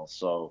semifinals.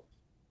 So,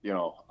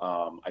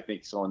 I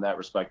think so in that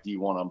respect,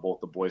 D1 on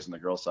both the boys and the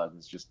girls side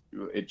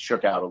it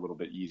shook out a little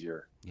bit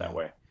easier that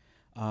way.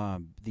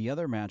 The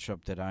other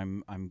matchup that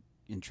I'm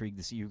intrigued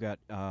to see, you've got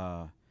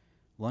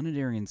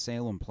Londonderry and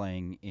Salem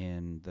playing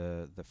in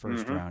the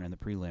first round in the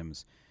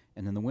prelims,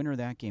 and then the winner of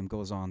that game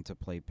goes on to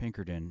play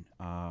Pinkerton.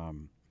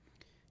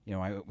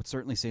 I would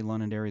certainly say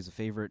Londonderry is a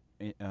favorite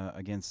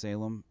against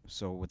Salem.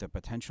 So with a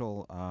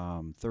potential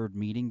third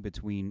meeting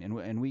between,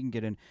 and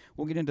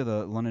we'll get into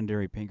the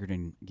Londonderry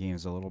Pinkerton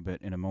games a little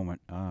bit in a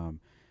moment.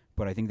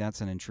 But I think that's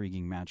an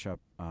intriguing matchup.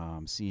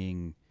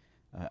 Seeing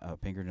a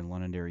Pinkerton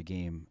Londonderry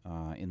game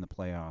in the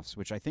playoffs,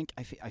 which I think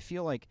I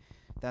feel like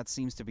that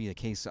seems to be the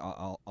case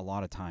a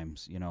lot of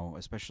times.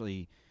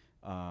 Especially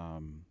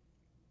in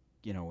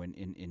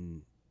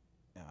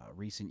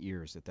recent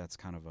years that's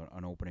kind of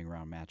an opening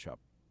round matchup.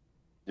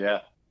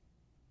 Yeah.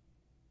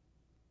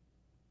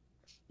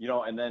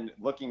 And then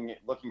looking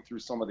through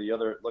some of the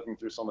other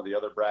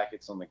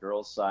brackets on the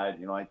girls' side,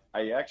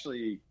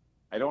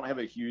 I don't have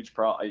a huge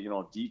problem.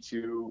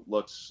 D2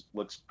 looks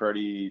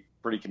pretty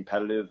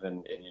competitive,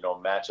 and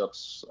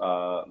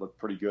matchups look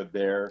pretty good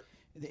there.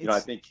 I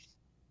think.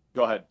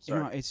 Go ahead.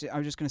 Sorry. I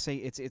was just going to say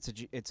it's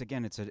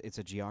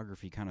a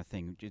geography kind of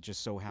thing. It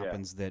just so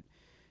happens that,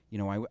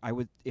 I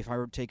would, if I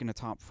were taking a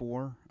top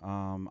 4,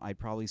 I'd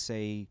probably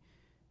say,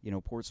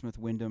 Portsmouth,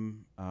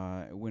 Wyndham,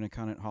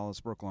 Winnicott,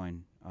 Hollis,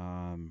 Brookline,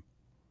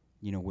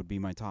 would be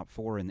my top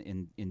 4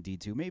 in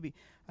D2. Maybe,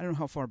 I don't know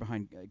how far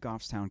behind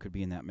Goffstown could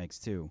be in that mix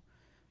too.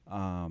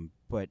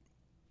 But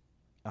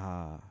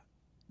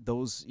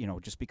those,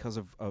 just because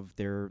of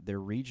their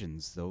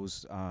regions,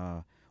 those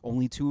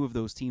only 2 of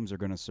those teams are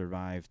going to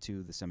survive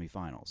to the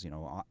semifinals.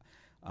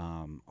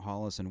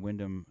 Hollis and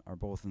Wyndham are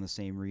both in the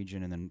same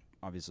region, and then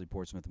obviously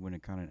Portsmouth and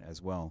Winnicott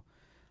as well.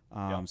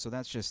 So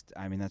that's just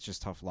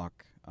tough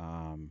luck.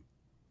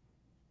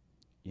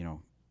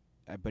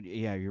 but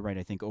yeah, you're right.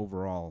 I think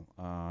overall,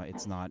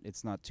 it's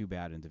not too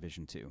bad in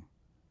Division Two.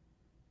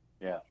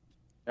 Yeah.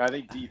 I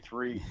think D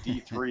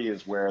three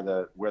is where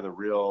the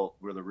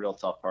real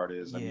tough part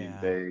is. I mean,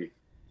 Yeah, they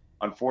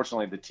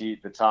unfortunately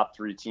the top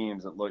three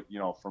teams that look,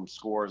 from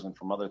scores and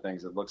from other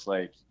things, it looks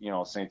like,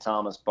 St.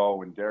 Thomas,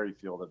 Bow, and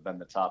Derryfield have been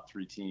the top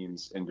three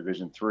teams in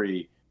Division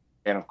Three,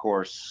 and of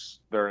course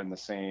they're in the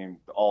same.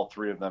 All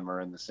three of them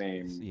are in the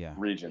same yeah,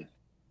 region,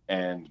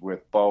 and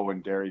with Bow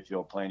and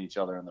Derryfield playing each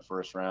other in the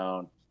first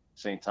round,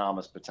 St.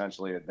 Thomas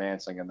potentially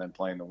advancing, and then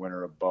playing the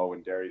winner of Bow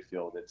and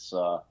Derryfield. It's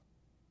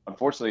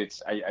unfortunately,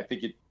 it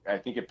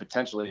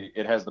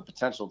has the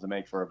potential to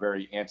make for a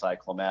very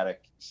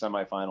anticlimactic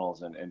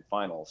semifinals and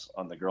finals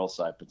on the girls'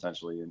 side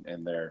potentially,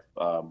 in there,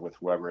 with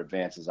whoever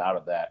advances out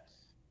of that,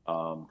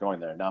 going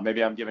there. Now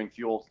maybe I'm giving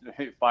fuel to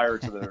the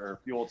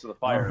all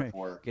fire right.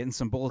 for Getting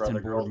some other bulletin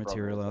board girls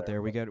material programs out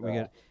there. We got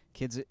but,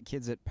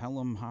 kids at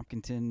Pelham,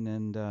 Hopkinton,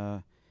 and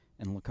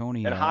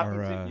Laconia and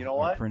Hopkinton,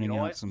 are printing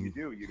out you some.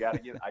 do.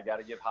 I got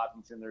to give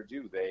Hopkinton their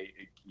due.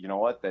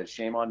 That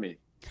shame on me.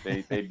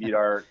 They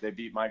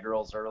beat my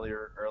girls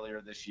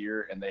earlier this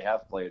year, and they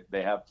have played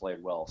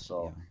well.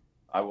 So Yeah.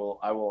 I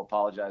will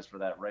apologize for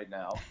that right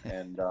now,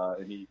 and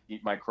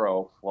eat my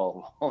crow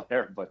while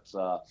there. But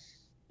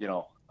you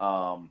know,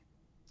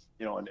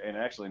 and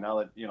actually now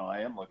that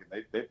I am looking,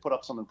 they've put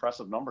up some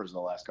impressive numbers in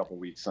the last couple of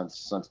weeks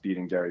since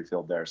beating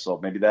Derryfield there. So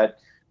maybe they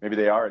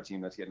are a team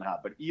that's getting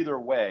hot. But either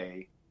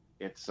way,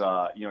 it's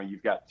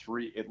you've got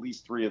at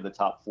least three of the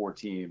top four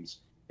teams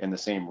in the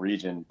same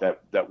region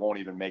that won't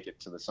even make it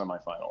to the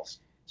semifinals.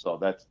 So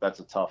that's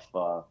a tough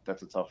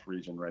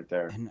region right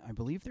there. And I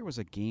believe there was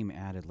a game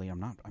added late.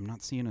 I'm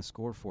not seeing a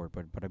score for it,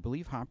 but I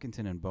believe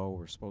Hopkinton and Bow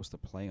were supposed to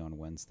play on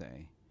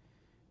Wednesday,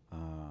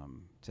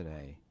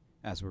 today,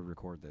 as we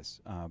record this.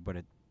 But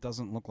it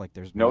doesn't look like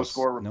there's been No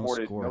score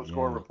reported. No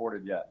score yeah.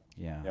 reported yet.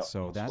 Yeah, Yep,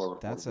 so no score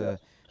reported yet.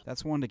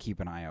 that's one to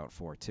keep an eye out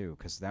for too,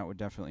 because that would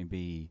definitely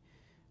be,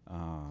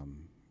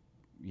 um,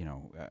 you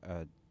know,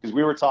 Because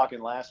we were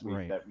talking last week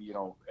right. that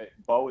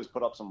Bo has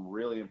put up some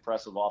really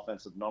impressive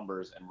offensive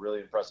numbers and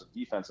really impressive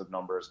defensive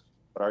numbers,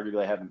 but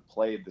arguably haven't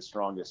played the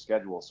strongest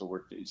schedule. So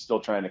we're still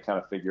trying to kind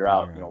of figure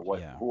out,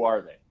 who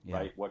are they, Yeah.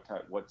 right?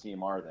 What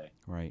team are they?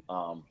 Right.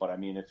 But I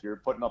mean, if you're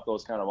putting up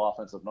those kind of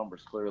offensive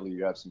numbers, clearly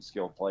you have some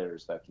skilled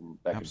players that can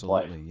play.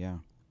 Absolutely. Yeah.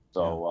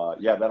 So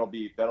that'll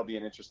be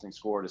an interesting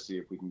score to see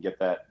if we can get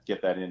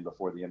that in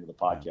before the end of the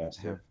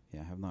podcast.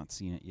 Have not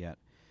seen it yet.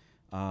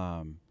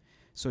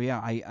 So yeah,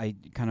 I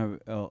kind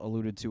of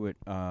alluded to it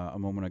a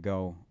moment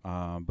ago,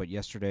 but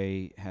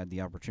yesterday had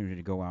the opportunity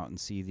to go out and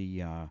see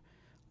the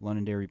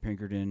Londonderry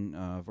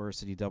Pinkerton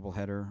varsity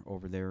doubleheader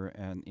over there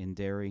in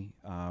Derry,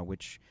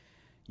 which,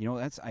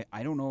 that's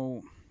I don't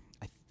know.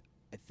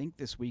 I think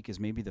this week is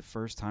maybe the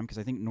first time, because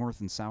I think North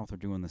and South are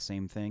doing the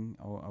same thing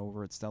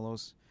over at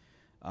Stellos.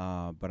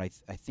 But I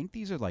think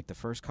these are like the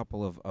first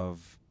couple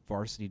of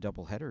varsity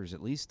doubleheaders,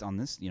 at least on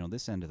this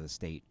this end of the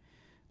state,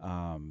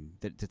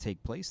 to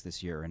take place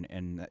this year.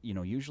 And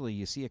usually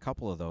you see a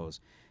couple of those,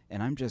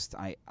 and I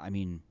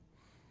mean,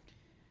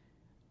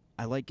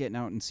 I like getting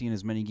out and seeing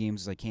as many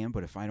games as I can,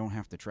 but if I don't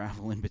have to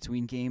travel in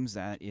between games,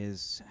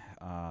 that's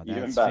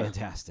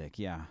fantastic.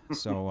 Yeah.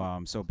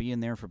 So being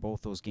there for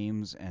both those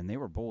games, and they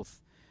were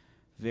both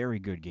very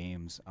good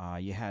games.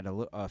 You had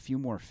a few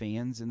more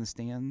fans in the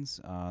stands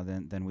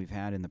than we've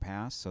had in the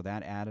past, so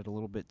that added a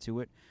little bit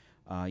to it.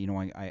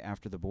 I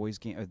after the boys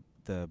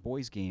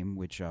game,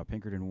 which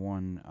Pinkerton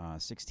won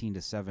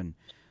 16-7.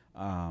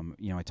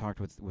 I talked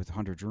with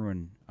Hunter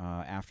Druin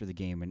after the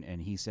game,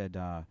 and he said,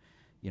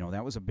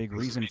 that was a big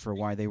reason for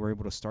why they were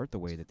able to start the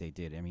way that they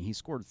did. I mean, he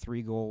scored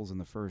 3 goals in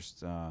the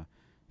first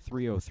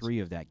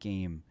 3:03 of that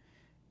game.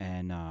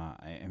 And,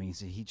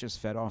 he just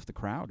fed off the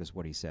crowd, is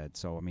what he said.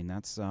 So, I mean,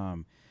 that's,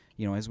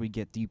 as we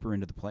get deeper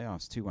into the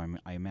playoffs, too,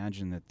 I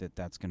imagine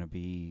that's going to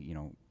be,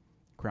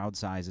 crowd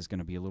size is going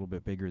to be a little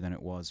bit bigger than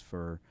it was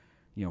for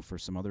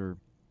some other,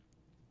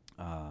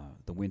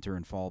 the winter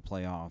and fall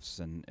playoffs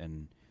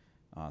and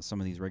some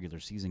of these regular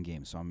season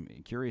games. So I'm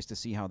curious to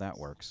see how that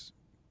works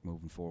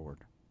moving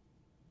forward.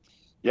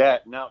 Yeah.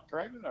 Now,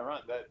 correct me if I'm wrong.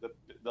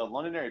 The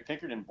Londonderry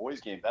Pinkerton boys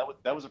game,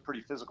 that was a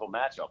pretty physical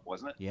matchup,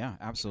 wasn't it? Yeah,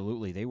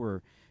 absolutely. They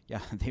were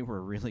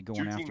really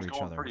going after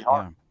each other. Pretty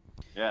hard.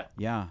 Yeah.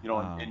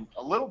 And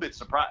a little bit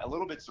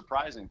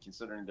surprising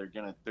considering they're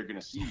gonna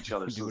see each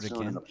other so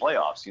soon in the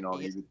playoffs. You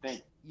would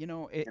think.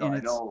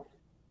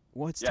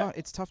 Well, it's tough.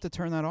 It's tough to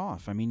turn that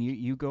off. I mean,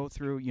 you go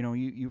through.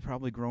 You've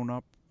probably grown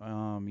up.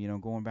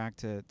 Going back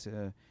to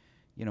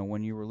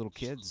when you were little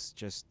kids,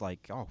 just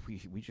like, oh,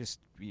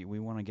 we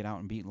want to get out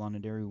and beat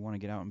Londonderry. We want to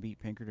get out and beat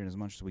Pinkerton as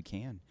much as we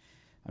can.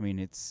 I mean,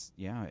 it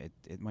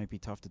might be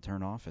tough to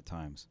turn off at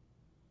times.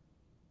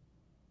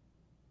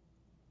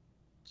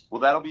 Well,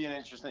 that'll be an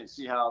interesting to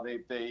see how they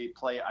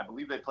play. I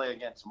believe they play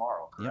again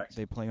tomorrow, correct? Yep,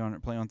 they play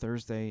on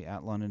Thursday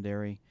at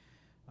Londonderry.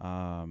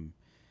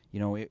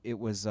 It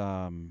was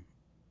like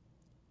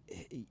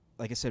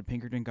I said,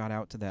 Pinkerton got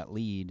out to that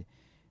lead,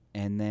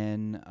 And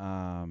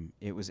then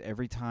it was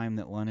every time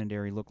that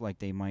Londonderry looked like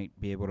they might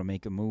be able to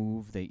make a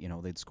move,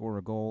 they'd score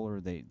a goal or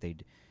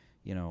they'd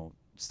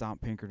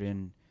stop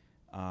Pinkerton.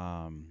 The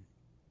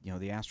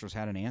Astros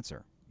had an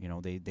answer.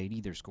 They'd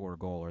either score a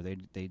goal or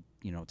they'd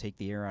take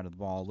the air out of the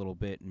ball a little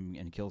bit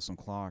and kill some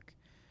clock.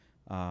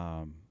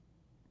 So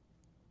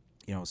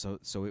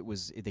it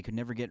was they could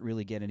never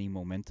really get any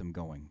momentum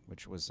going,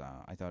 which was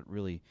I thought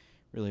really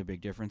a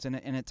big difference. And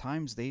at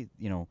times they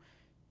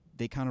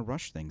kind of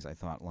rushed things. I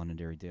thought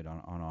Londonderry did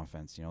on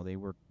offense. They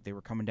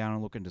were coming down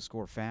and looking to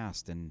score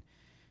fast, and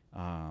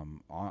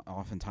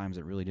oftentimes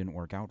it really didn't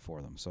work out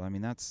for them. So I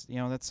mean that's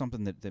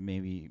something that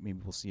maybe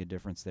we'll see a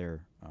difference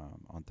there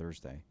on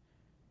Thursday.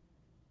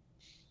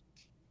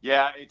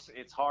 Yeah,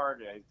 it's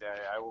hard.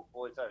 I will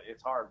fully tell you,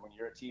 it's hard when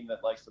you're a team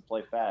that likes to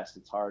play fast.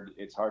 It's hard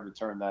to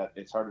turn that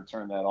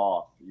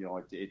off.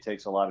 It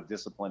takes a lot of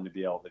discipline to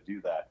be able to do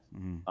that.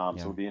 So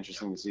it'll be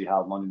interesting to see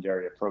how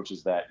Londonderry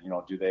approaches that.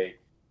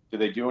 Do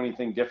they do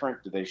anything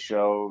different? Do they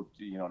show,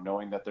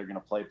 knowing that they're going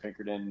to play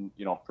Pinkerton,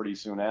 pretty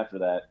soon after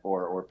that,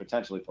 or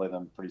potentially play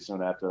them pretty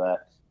soon after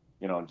that?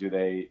 Do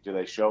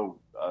they show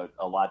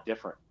a lot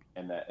different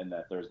in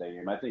that Thursday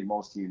game? I think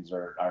most teams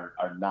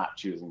are not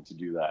choosing to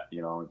do that,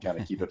 and kind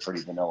of keep it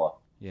pretty vanilla.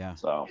 Yeah.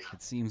 So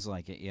it seems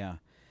like it. Yeah.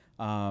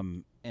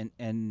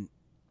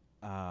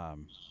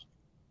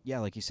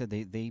 Like you said,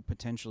 they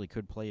potentially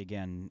could play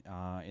again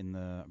in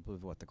the, I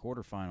believe, the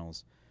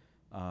quarterfinals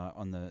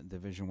on the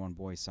Division I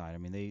boys side. I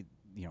mean, they,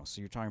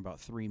 so you're talking about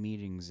 3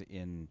 meetings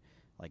in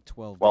like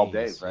 12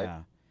 days,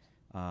 right?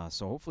 Yeah.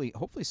 So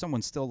hopefully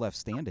someone's still left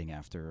standing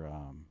after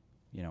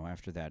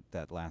after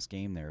that last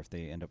game there, if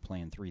they end up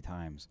playing 3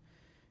 times.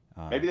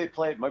 Maybe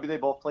they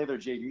both play their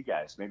JV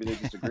guys. Maybe they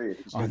just agree.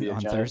 It's on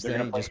Thursday, they're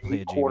going to play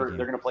 8 quarters.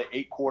 They're going to play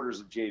 8 quarters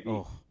of JV.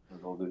 Oh,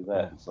 they'll do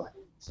that.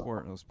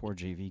 Those poor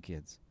JV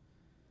kids.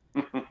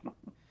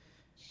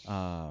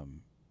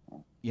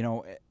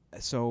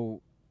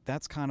 So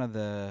that's kind of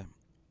the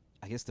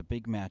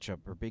big matchup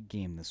or big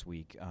game this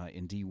week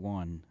in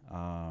D1.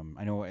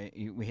 I know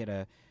we had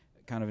a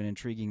kind of an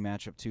intriguing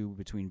matchup too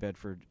between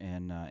Bedford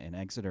and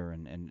Exeter,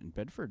 and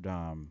Bedford.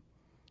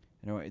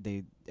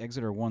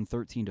 Exeter won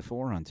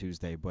 13-4 on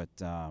Tuesday, but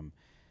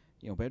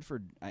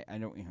Bedford. I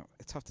know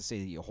it's tough to say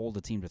that you hold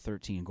a team to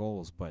 13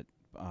 goals, but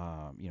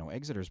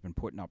Exeter's been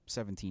putting up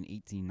 17,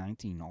 18,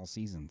 19 all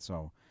season,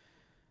 so.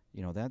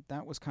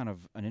 That was kind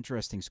of an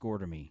interesting score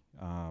to me.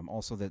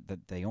 Also,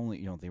 that they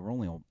only they were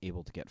only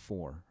able to get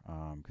 4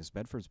 because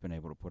Bedford's been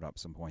able to put up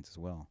some points as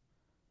well.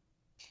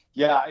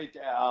 Yeah,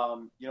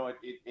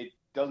 it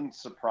doesn't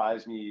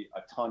surprise me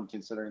a ton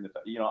considering that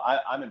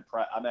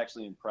I'm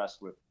actually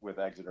impressed with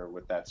Exeter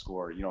with that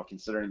score.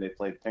 Considering they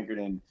played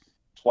Pinkerton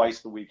twice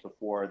the week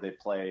before, they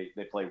play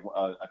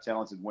a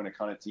talented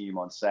Winnacunnet team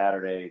on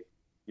Saturday.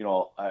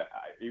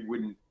 It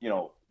wouldn't,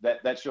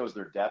 that shows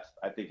their depth,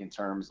 I think, in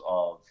terms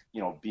of,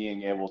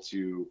 being able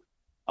to,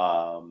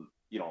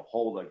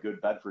 hold a good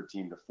Bedford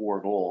team to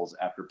 4 goals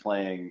after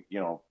playing,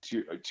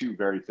 two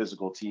very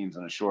physical teams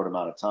in a short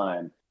amount of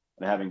time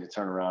and having to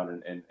turn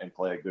around and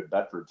play a good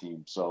Bedford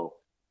team. So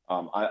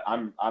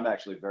I'm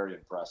actually very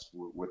impressed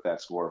with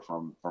that score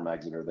from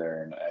Exeter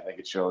there. And I think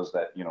it shows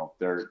that,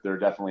 they're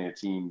definitely a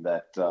team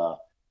that,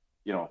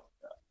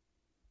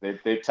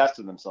 They've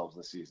tested themselves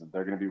this season.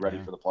 They're going to be ready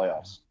for the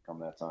playoffs come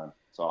that time.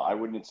 So I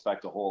wouldn't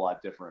expect a whole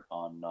lot different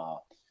on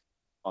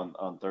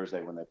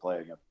Thursday when they play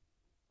again.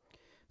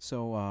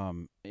 So I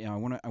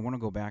want to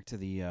go back to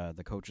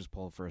the coaches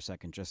poll for a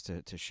second, just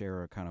to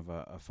share a kind of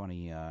a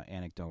funny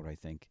anecdote. I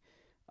think,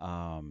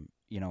 and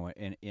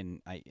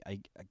I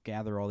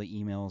gather all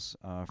the emails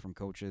from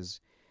coaches,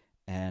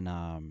 and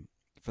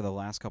for the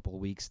last couple of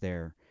weeks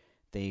there.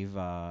 They've,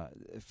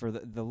 for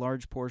the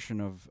large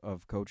portion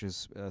of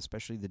coaches,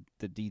 especially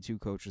the D2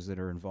 coaches that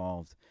are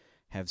involved,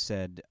 have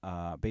said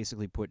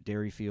basically put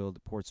Derryfield,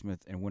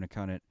 Portsmouth, and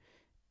Winnacunnet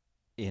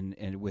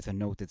in with a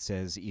note that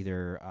says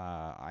either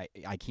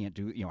I can't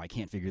do, I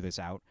can't figure this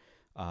out.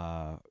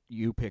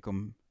 You pick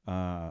them.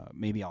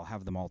 Maybe I'll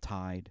have them all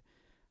tied.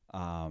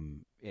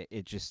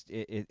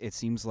 It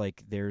seems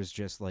like there's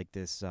just like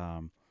this.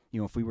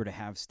 If we were to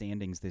have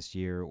standings this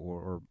year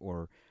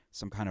or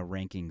some kind of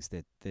rankings,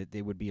 that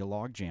they would be a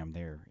logjam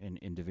there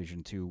in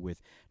Division II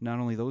with not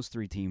only those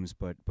 3 teams,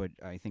 but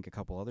I think a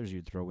couple others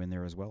you'd throw in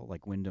there as well,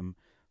 like Wyndham,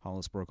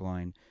 Hollis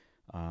Brookline,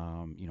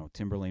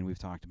 Timberlane we've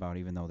talked about,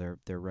 even though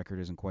their record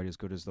isn't quite as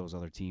good as those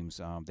other teams.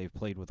 They've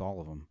played with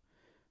all of them.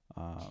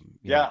 I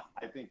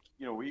think,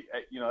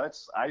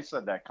 I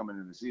said that coming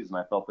into the season.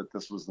 I felt that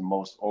this was the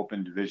most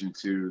open Division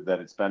II that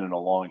it's been in a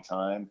long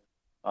time.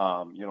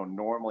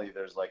 Normally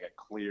there's like a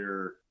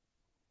clear,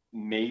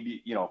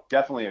 maybe,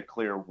 definitely a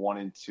clear 1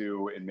 and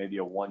 2 and maybe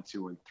a 1,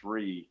 2, and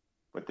 3.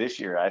 But this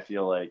year, I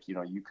feel like,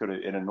 you could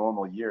have, in a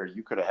normal year,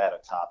 you could have had a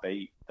top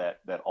 8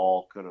 that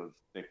all could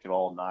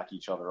knock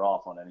each other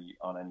off on any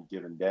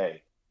given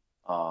day.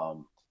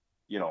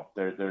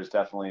 There's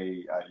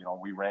definitely,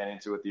 we ran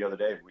into it the other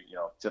day. We,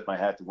 tip my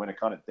hat to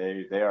Winnacunnet.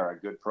 They are a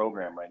good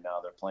program right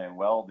now. They're playing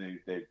well.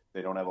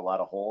 They don't have a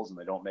lot of holes and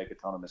they don't make a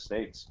ton of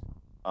mistakes.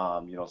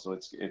 So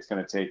it's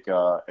going to take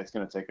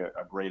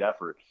a great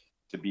effort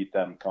to beat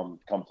them come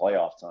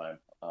playoff time.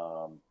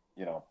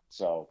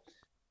 So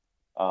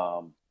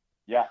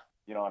yeah,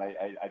 and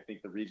I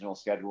think the regional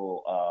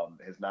schedule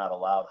has not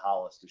allowed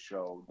Hollis to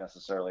show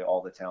necessarily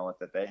all the talent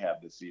that they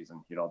have this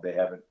season. They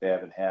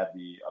haven't had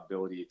the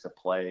ability to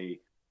play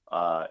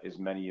as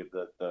many of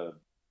the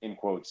in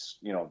quotes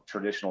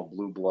traditional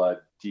blue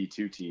blood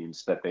D2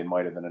 teams that they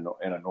might have in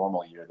a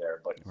normal year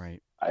there. But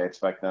Right. I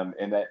expect them,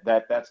 and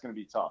that's going to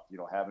be tough.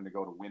 Having to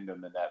go to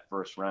Wyndham in that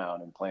first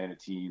round and playing a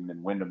team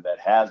in Wyndham that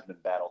has been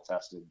battle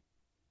tested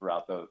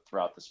throughout the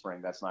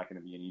spring. That's not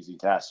going to be an easy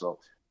task. So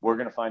we're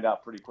going to find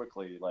out pretty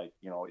quickly.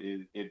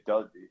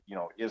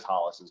 Is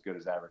Hollis as good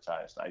as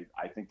advertised?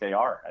 I think they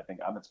are.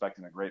 I'm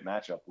expecting a great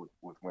matchup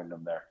with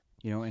Wyndham there.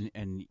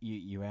 And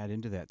you add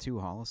into that too.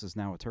 Hollis is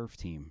now a turf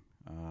team.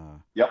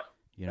 Yep.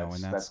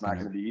 And that's not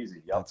going to be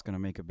easy. Yep. That's going to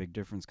make a big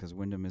difference because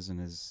Wyndham isn't.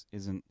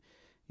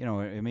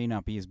 It may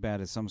not be as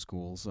bad as some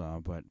schools,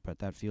 but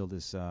that field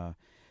is.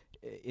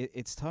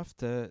 It's tough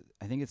to.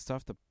 I think it's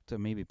tough to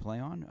maybe play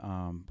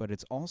on. But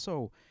it's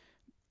also.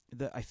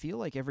 I feel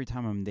like every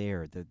time I'm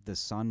there, the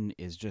sun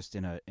is just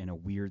in a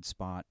weird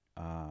spot.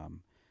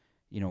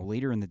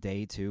 Later in the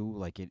day too.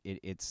 Like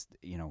it's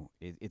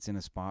in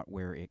a spot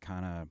where it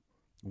kind of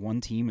one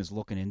team is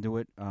looking into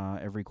it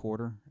every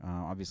quarter.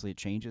 Obviously, it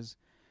changes.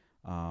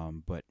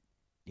 But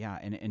yeah,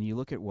 and you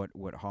look at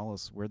what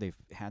Hollis, where they've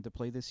had to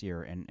play this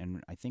year,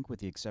 and I think with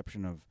the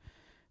exception of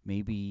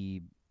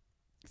maybe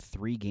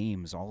 3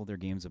 games, all of their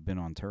games have been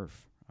on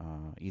turf,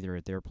 either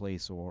at their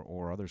place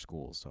or other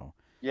schools. So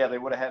yeah, they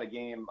would have had a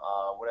game.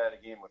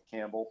 With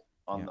Campbell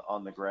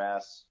on the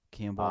grass.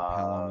 Campbell,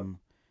 Pelham,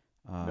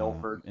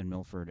 Milford,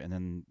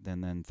 and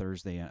then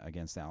Thursday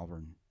against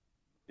Alvern.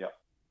 Yep.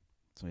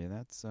 So yeah,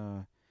 that's.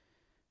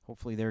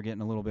 Hopefully, they're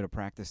getting a little bit of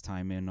practice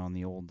time in on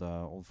the old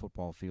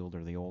football field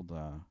or the old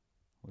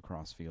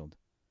lacrosse field.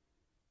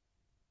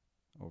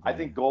 I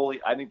think the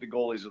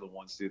goalies are the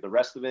ones too. The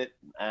rest of it,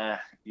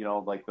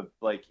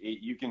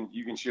 you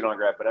can shoot on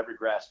grass, but every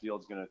grass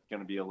field's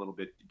gonna be a little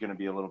bit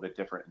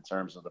different in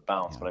terms of the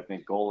bounce. Yeah. But I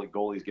think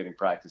goalies getting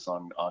practice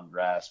on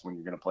grass when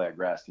you're gonna play a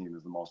grass team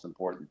is the most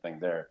important thing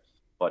there.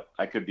 But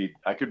I could be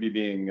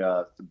being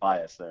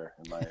biased there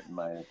in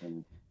my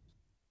opinion.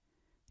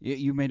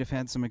 You may have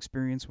had some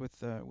experience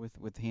with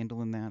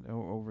handling that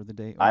over the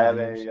day.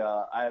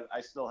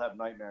 I still have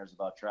nightmares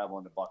about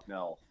traveling to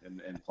Bucknell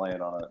and playing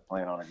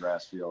on a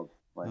grass field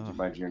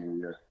my junior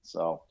year.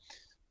 So,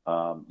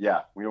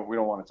 we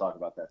don't want to talk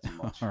about that too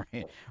much. All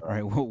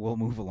right. We'll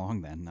move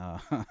along then.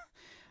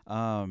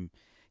 And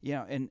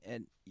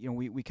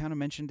we kind of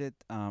mentioned it.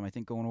 I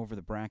think going over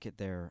the bracket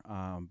there.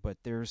 But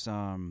there's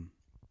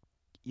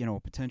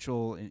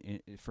potential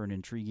for an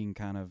intriguing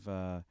kind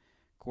of.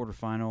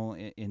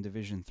 Quarterfinal in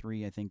Division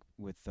III, I think,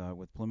 with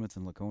Plymouth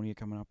and Laconia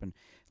coming up, and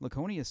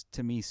Laconia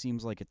to me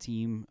seems like a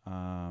team,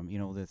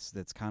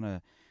 that's kind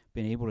of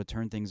been able to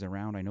turn things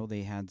around. I know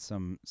they had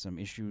some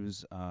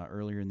issues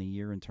earlier in the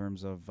year in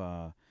terms of,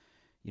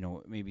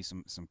 maybe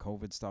some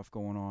COVID stuff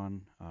going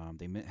on.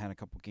 They had a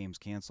couple games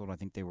canceled. I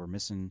think they were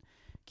missing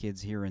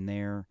kids here and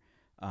there,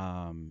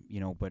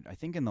 but I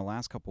think in the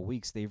last couple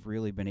weeks they've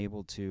really been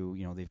able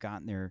to, they've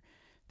gotten their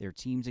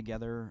team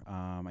together.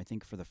 I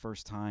think for the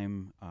first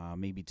time,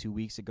 maybe 2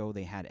 weeks ago,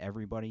 they had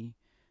everybody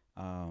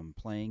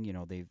playing.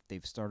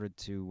 They've started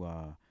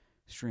to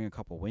string a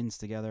couple wins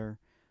together.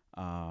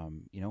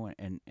 And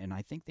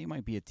I think they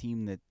might be a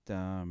team that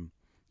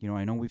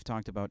I know we've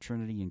talked about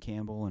Trinity and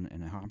Campbell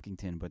and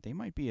Hopkinton, but they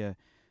might be a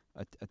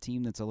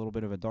team that's a little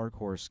bit of a dark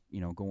horse,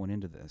 going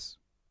into this.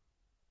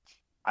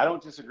 I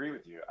don't disagree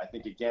with you. I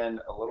think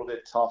again a little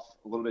bit tough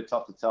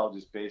to tell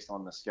just based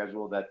on the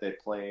schedule that they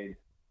played.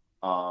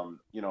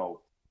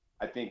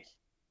 I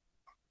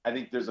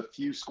think there's a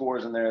few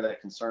scores in there that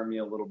concern me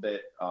a little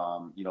bit.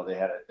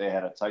 They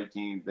had a tight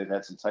game. They've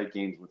had some tight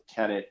games with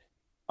Kennett.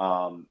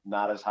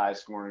 Not as high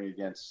scoring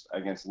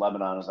against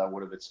Lebanon as I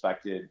would have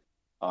expected.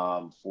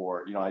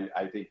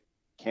 I think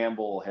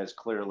Campbell has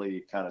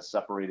clearly kind of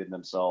separated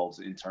themselves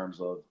in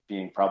terms of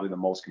being probably the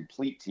most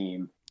complete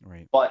team.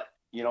 Right. But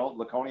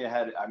Laconia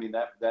had,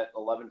 that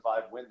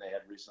 11-5 win they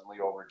had recently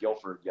over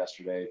Guilford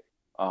yesterday.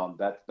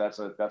 That's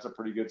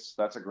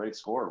a great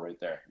score right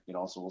there.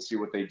 So we'll see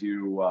what they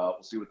do.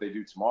 We'll see what they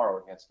do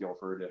tomorrow against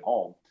Guilford at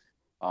home.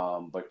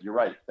 But you're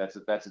right. That's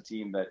a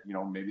team that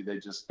maybe they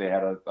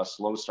had a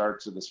slow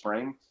start to the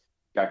spring,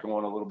 got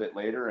going a little bit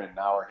later, and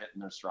now are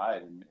hitting their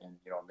stride. And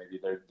maybe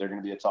they're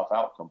going to be a tough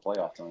out come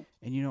playoff time.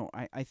 And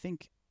I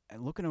think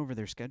looking over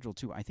their schedule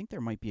too, I think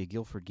there might be a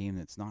Guilford game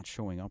that's not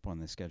showing up on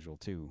the schedule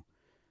too.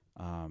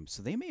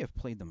 So they may have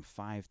played them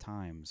 5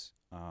 times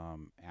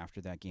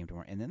after that game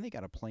tomorrow, and then they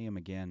got to play them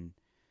again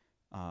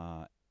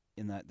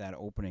in that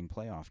opening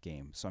playoff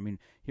game. So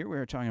here we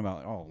are talking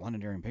about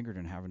Londonderry and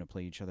Pinkerton having to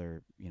play each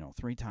other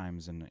 3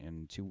 times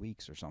in 2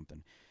 weeks or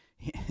something.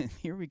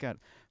 Here we got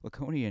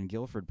Laconia and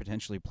Guilford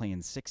potentially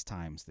playing 6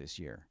 times this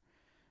year.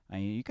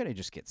 You gotta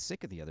just get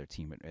sick of the other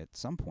team at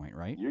some point,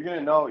 right? You're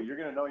gonna know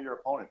your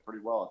opponent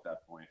pretty well at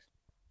that point.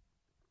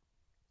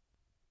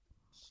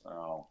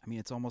 So I mean,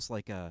 it's almost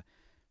like a,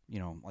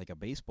 like a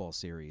baseball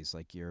series.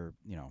 Like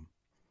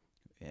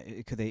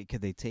could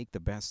they take the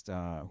best,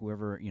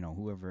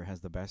 whoever has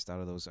the best out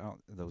of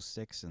those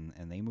six,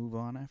 and they move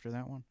on after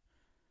that one?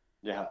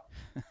 yeah,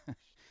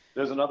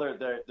 there's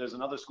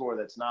another score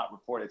that's not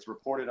reported. It's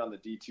reported on the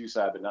D2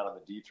 side, but not on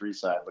the D3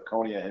 side.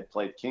 Laconia had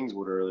played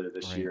Kingswood earlier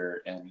this Right.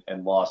 year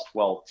and lost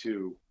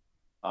 12-2.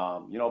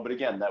 But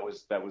again, that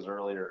was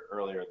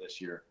earlier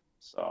this year.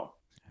 So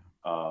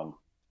um,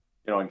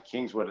 in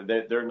Kingswood,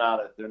 they're not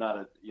a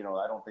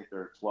I don't think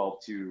they're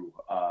 12-2.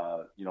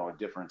 A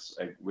difference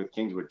with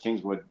Kingswood.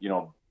 Kingswood,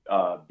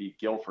 beat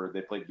Guilford.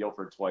 They played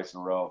Guilford twice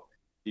in a row,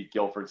 beat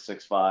Guilford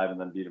 6-5, and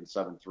then beat them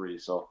 7-3.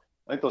 So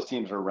I think those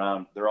teams are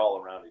around. They're all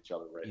around each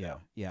other right Yeah, now.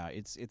 yeah.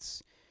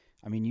 It's.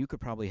 I mean, you could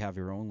probably have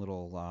your own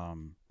little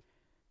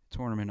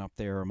tournament up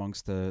there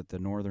amongst the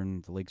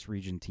Lakes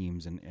region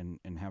teams, and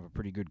have a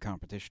pretty good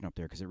competition up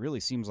there, because it really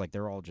seems like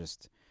they're all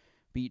just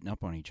beating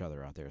up on each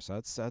other out there. So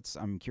that's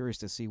I'm curious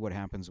to see what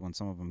happens when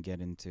some of them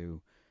get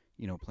into,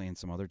 playing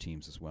some other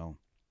teams as well.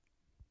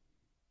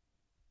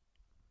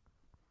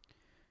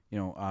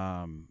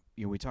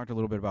 We talked a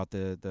little bit about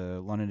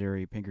the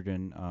Londonderry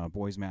Pinkerton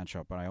boys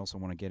matchup, but I also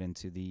want to get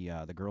into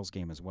the girls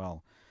game as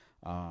well.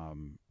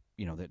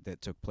 That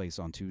took place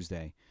on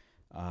Tuesday,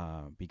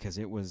 because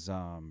it was,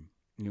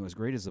 as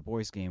great as the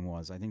boys game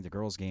was. I think the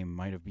girls game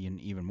might have been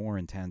even more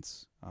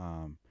intense.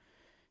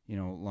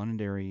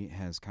 Londonderry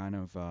has kind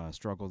of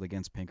struggled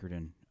against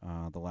Pinkerton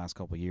the last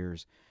couple of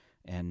years,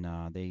 and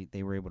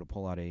they were able to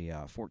pull out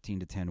a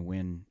 14-10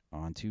 win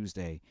on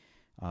Tuesday.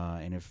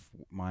 And if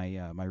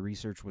my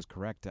research was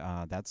correct,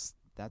 that's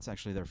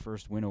actually their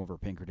first win over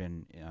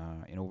Pinkerton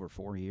in over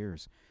 4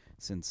 years,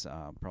 since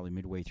probably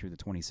midway through the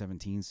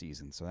 2017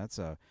 season. So that's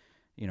a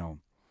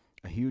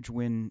huge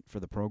win for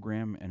the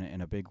program,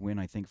 and a big win,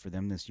 I think, for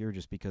them this year,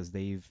 just because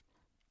they've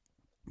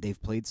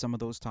played some of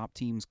those top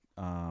teams,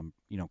 kind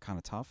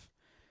of tough,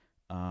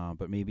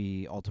 but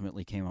maybe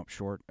ultimately came up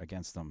short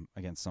against some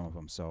of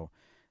them. So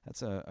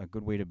that's a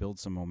good way to build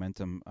some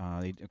momentum.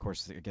 Of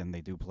course, again,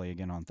 they do play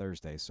again on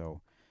Thursday,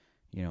 so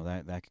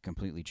that could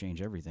completely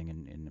change everything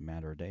in a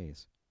matter of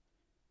days.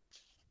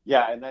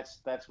 Yeah, and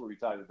that's what we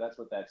talked about. That's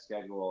what that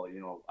schedule.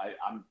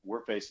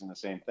 We're facing the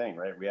same thing,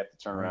 right? We have to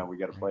turn Right, around. We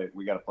got to right. play.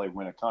 We got to play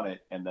Winnacunnet,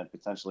 and then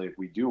potentially, if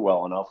we do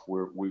well enough,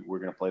 we're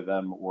going to play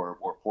them or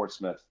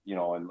Portsmouth.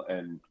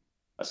 And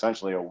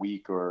essentially a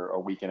week or a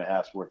week and a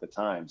half's worth of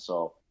time.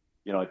 So,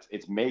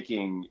 it's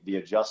making the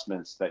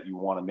adjustments that you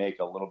want to make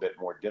a little bit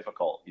more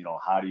difficult.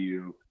 How do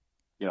you,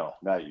 now,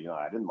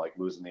 I didn't like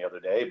losing the other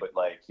day, but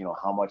like,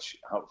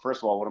 first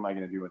of all, what am I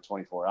going to do in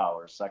 24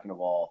 hours? Second of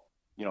all,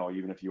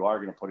 even if you are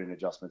going to put in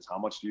adjustments, how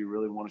much do you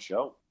really want to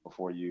show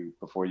before you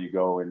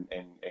go and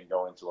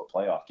go into a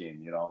playoff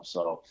game?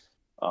 So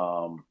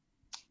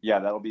yeah,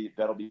 that'll be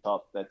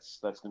tough. That's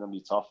going to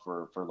be tough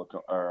for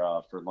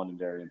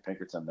Londonderry and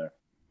Pinkerton there.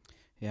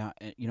 Yeah,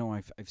 and,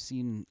 I've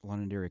seen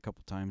Londonderry a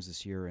couple times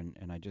this year,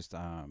 and I just,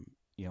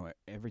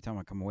 every time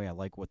I come away, I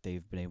like what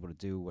they've been able to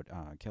do. What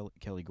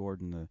Kelly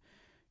Gordon, the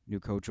new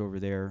coach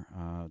over there,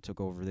 took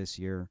over this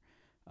year.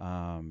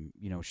 I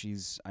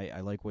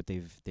like what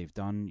they've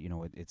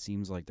done. It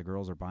seems like the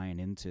girls are buying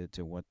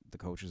into what the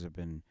coaches have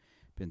been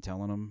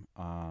telling them.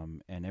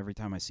 And every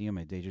time I see them,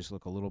 they just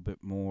look a little bit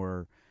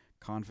more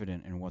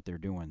confident in what they're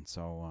doing.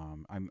 So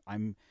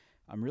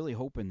I'm really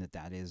hoping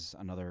that is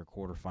another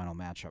quarterfinal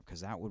matchup, because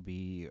that would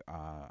be,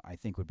 I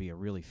think, would be a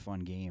really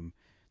fun game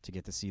to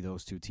get to see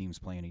those two teams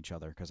playing each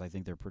other, because I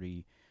think they're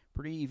pretty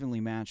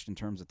evenly matched in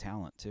terms of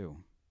talent too.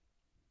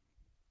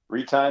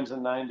 3 times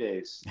in 9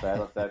 days.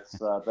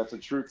 That's a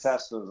true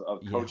test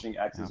of Yeah, coaching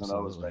X's and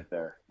O's absolutely. right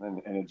there,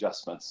 and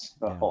adjustments.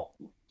 Yeah. So,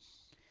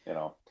 you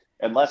know,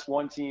 unless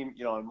one team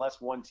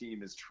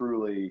is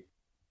truly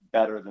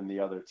better than the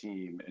other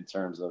team in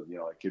terms of,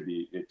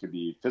 it could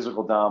be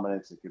physical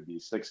dominance, it could be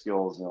stick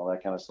skills, that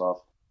kind of stuff.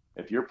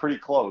 If you're pretty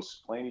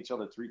close, playing each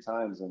other 3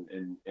 times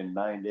in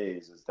 9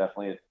 days is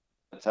definitely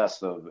a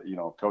test of,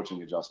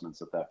 coaching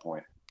adjustments at that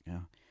point. Yeah.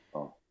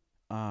 So,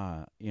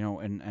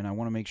 And I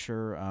want to make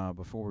sure,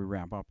 before we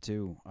wrap up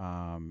too.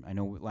 I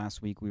know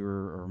last week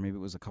or maybe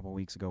it was a couple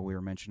weeks ago, we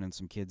were mentioning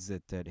some kids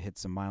that hit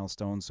some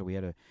milestones. So we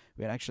had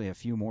actually a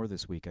few more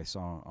this week. I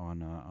saw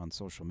on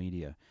social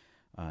media.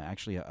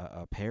 Actually,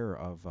 a pair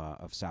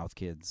of South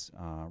kids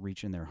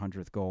reaching their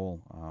 100th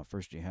goal.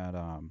 First, you had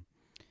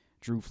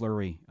Drew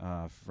Flurry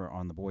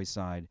on the boys'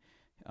 side,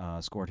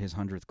 scored his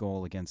 100th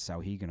goal against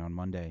Sauhegan on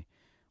Monday,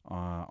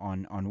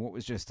 on what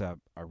was just a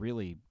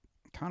really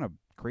kind of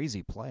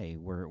crazy play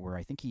where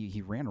I think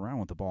he ran around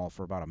with the ball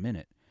for about a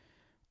minute,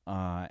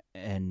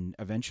 and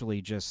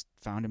eventually just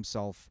found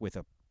himself with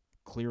a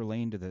clear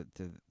lane to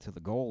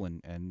the goal,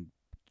 and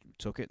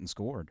took it and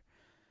scored.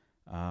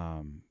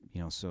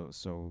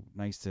 So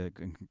nice to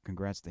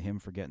congrats to him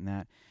for getting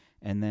that.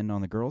 And then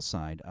on the girls'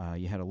 side,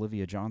 you had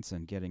Olivia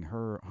Johnson getting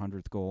her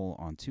 100th goal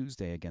on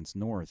Tuesday against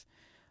North.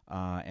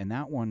 And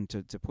that one,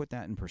 to put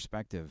that in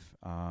perspective,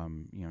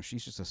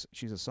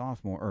 she's a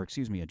sophomore, or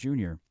excuse me, a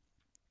junior,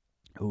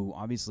 who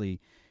obviously,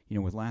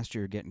 with last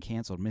year getting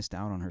canceled, missed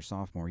out on her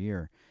sophomore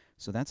year.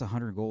 So that's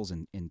 100 goals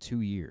in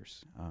 2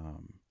 years,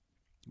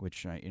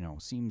 which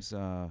seems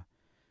It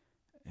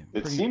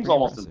pretty seems pretty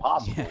almost impressive.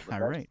 impossible, Yeah,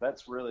 but right.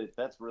 that's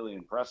really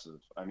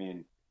impressive. I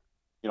mean,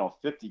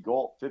 50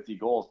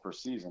 goals per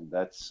season.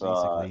 That's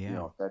Basically,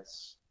 yeah.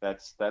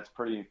 that's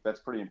pretty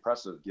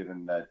impressive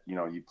given that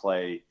you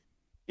play.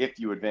 If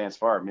you advance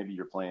far, maybe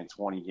you're playing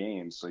 20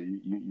 games, so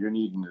you're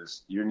needing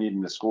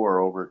to score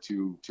over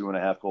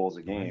 2.5 goals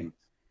a Right. game.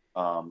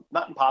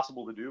 Not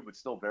impossible to do, but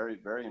still very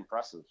very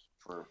impressive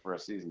for a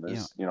season.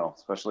 Yeah. There's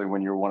especially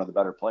when you're one of the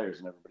better players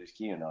and everybody's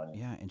keying on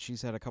you. Yeah, and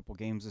she's had a couple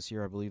games this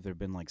year. I believe there've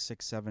been like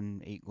 6,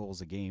 7, 8 goals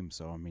a game.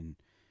 So I mean,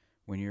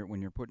 when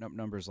you're putting up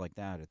numbers like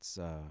that, it's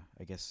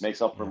I guess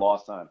Makes up for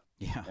lost time.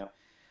 Yeah. Yep.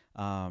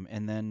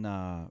 And then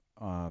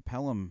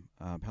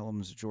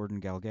Pelham's Jordan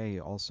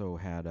Galgay also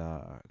had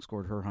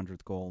scored her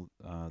 100th goal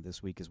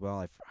this week as well.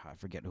 I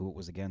forget who it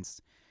was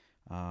against,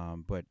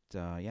 but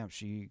yeah,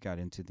 she got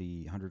into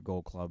the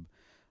 100-goal club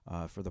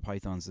for the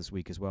Pythons this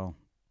week as well.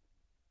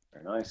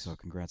 Very nice. So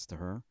congrats to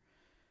her.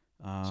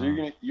 So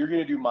you're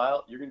gonna do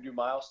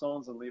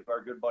milestones and leave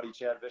our good buddy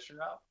Chad Vischer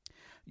out.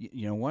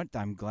 You know what?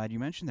 I'm glad you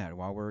mentioned that.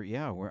 While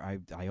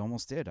I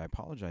almost did. I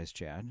apologize,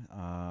 Chad.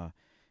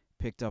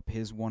 Picked up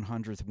his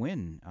 100th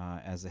win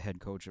as a head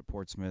coach at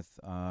Portsmouth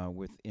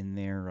within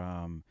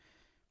their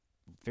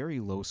very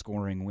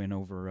low-scoring win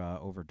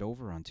over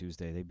Dover on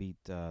Tuesday. They beat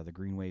the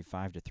Green Wave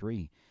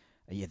 5-3.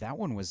 Yeah, that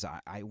one was.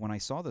 When I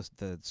saw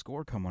the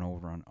score coming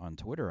over on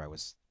Twitter, I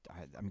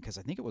mean, because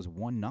I think it was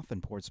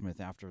 1-0 Portsmouth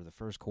after the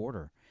first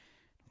quarter.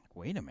 Like,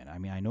 wait a minute. I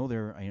mean, I know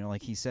they're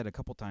like he said a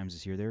couple times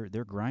this year,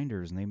 they're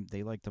grinders and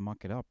they like to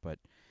muck it up, but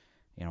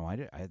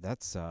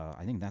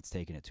I think that's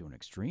taking it to an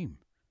extreme.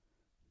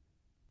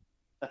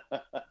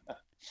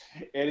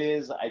 It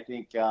is. I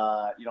think,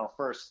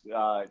 first,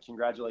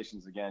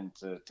 congratulations again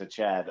to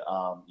Chad.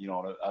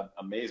 An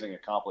amazing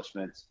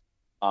accomplishment.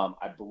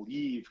 I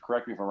believe,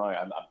 correct me if I'm wrong,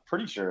 I'm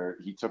pretty sure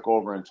he took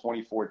over in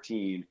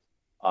 2014,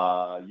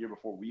 year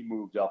before we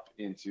moved up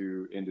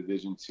into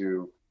Division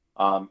Two.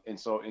 And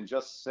so in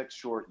just 6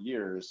 short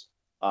years,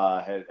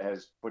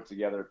 has put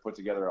together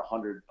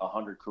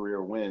 100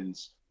 career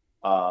wins.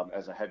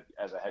 As a head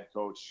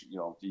coach,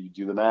 you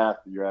do the math,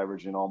 you're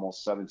averaging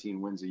almost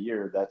 17 wins a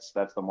year. That's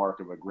the mark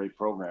of a great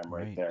program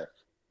right there.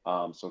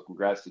 So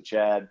congrats to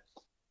Chad.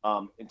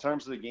 In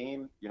terms of the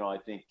game, I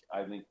think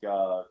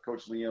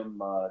Coach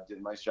Liam did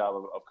a nice job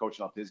of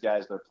coaching up his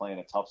guys. They're playing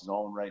a tough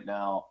zone right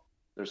now.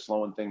 They're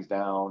slowing things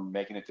down,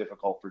 making it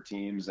difficult for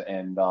teams,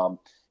 and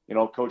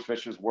Coach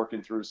Fisher's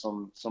working through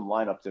some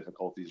lineup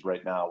difficulties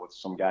right now with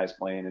some guys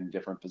playing in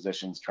different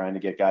positions, trying to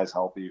get guys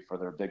healthy for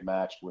their big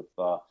match with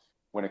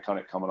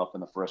Winnacunnet coming up in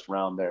the first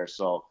round there.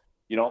 So,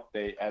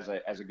 they, as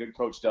a good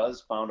coach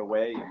does, found a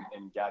way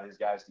and got his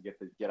guys to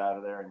get out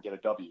of there and get a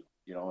W,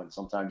 and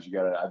sometimes you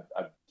gotta,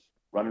 I've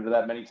run into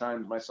that many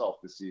times myself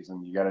this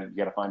season. You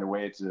gotta find a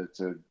way to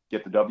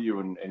get the W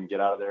and get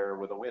out of there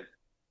with a win.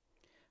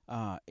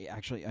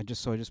 Actually, I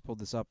just pulled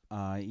this up.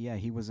 Yeah,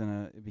 he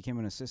became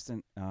an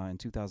assistant in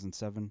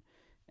 2007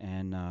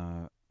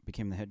 and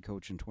became the head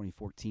coach in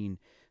 2014.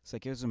 So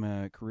that gives him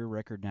a career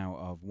record now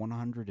of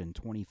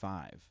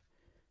 125.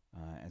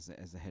 As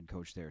the head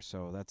coach there,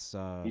 so that's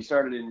he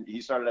started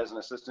as an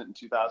assistant in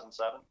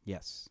 2007.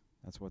 Yes,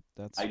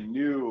 that's. I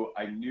knew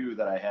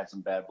that I had some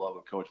bad blood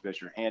with Coach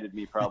Fisher. Handed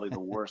me probably the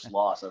worst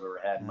loss I've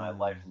ever had in my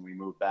life when we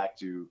moved back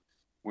to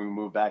the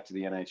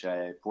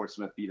NHIA.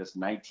 Portsmouth beat us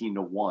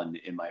 19-1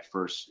 in my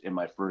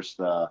first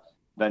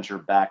venture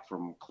back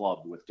from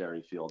club with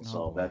Derryfield.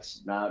 So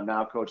that's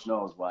now Coach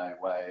knows why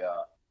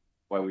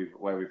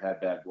we've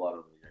had bad blood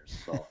over the years.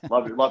 So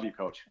love you,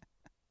 Coach.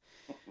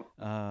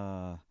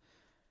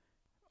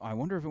 I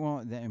wonder if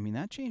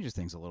that changes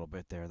things a little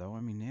bit there, though.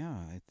 I mean,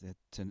 yeah,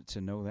 to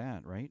know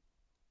that, right?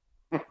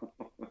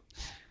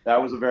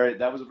 That was a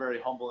very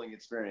humbling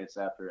experience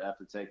after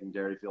taking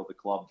Derryfield to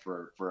club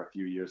for a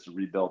few years to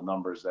rebuild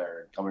numbers there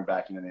and coming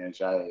back into the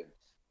NHIA and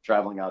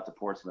traveling out to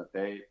Portsmouth.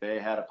 They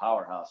had a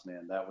powerhouse,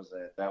 man. That was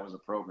a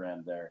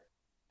program there.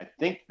 I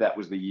think that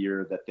was the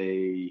year that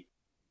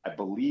I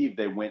believe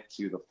they went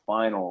to the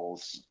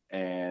finals,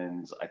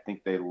 and I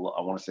think I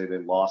want to say they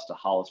lost to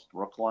Hollis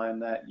Brookline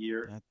that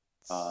year.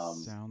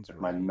 Sounds if right.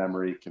 My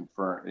memory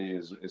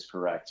is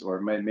correct,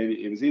 or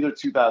maybe it was either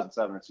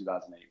 2007 or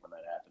 2008 when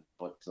that happened,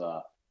 but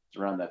it's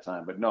around that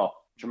time. But no,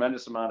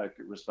 tremendous amount of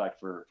respect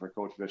for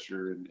Coach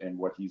Fisher and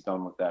what he's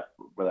done with that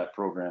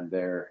program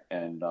there,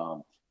 and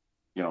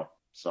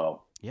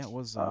so yeah, it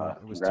was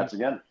congrats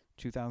again.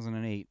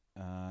 2008.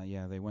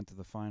 Yeah, they went to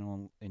the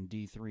final in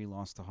D3,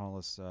 lost to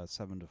Hollis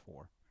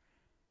 7-4.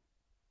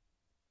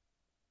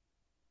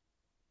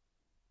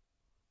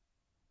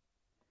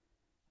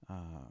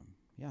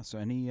 Yeah. So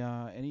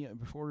any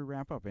before we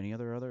wrap up, any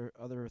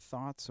other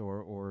thoughts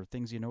or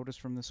things you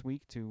noticed from this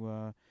week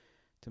to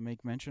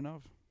make mention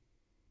of?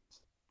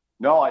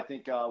 No, I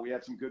think we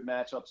had some good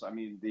matchups. I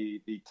mean,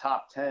 the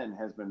top 10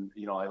 has been,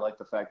 I like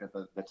the fact that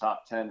the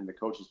top 10 in the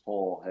coaches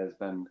poll has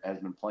been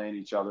playing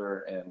each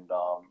other, and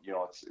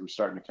we're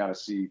starting to kind of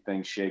see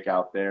things shake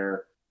out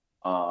there.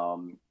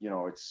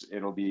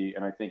 It'll be,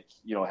 and I think,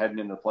 heading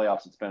into the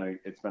playoffs, it's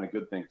been a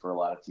good thing for a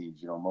lot of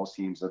teams. Most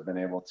teams have been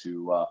able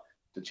to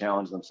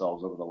challenge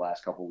themselves over the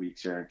last couple of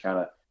weeks here and kind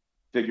of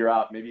figure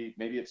out, maybe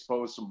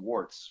expose some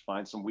warts,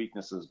 find some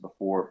weaknesses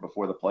before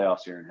the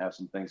playoffs here, and have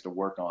some things to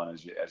work on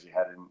as you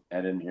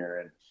head in here.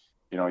 And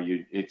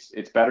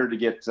it's better to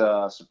get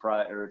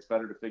surprised, or it's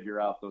better to figure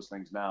out those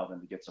things now than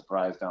to get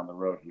surprised down the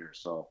road here.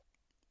 So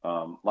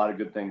a lot of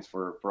good things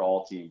for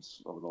all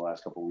teams over the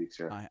last couple of weeks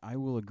here. I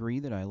will agree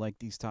that I like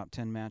these top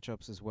 10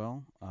 matchups as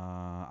well.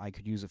 I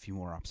could use a few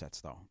more upsets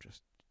though.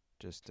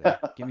 Just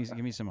give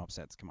me some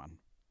upsets. Come on.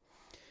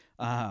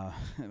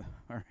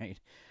 All right.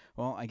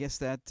 Well, I guess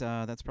that's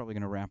probably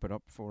going to wrap it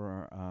up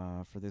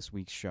for this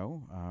week's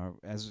show.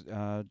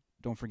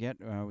 Don't forget,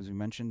 as we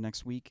mentioned,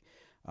 next week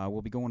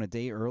we'll be going a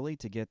day early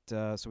to get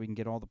so we can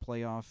get all the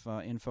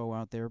playoff info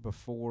out there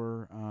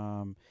before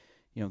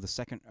the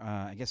second.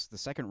 I guess the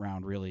second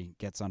round really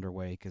gets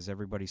underway because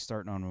everybody's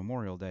starting on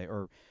Memorial Day,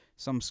 or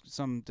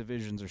some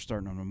divisions are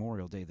starting on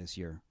Memorial Day this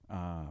year.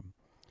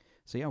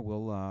 So yeah,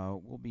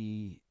 we'll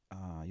be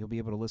you'll be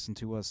able to listen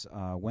to us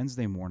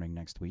Wednesday morning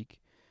next week.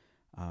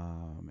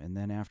 And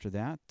then after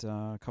that,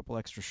 a couple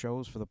extra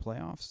shows for the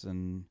playoffs,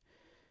 and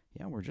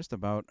yeah, we're just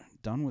about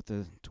done with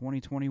the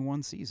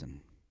 2021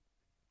 season.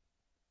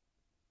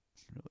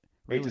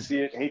 Hate to see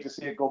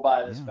it go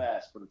by this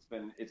fast, but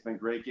it's been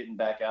great getting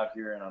back out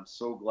here, and I'm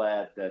so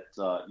glad that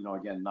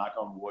again, knock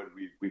on wood,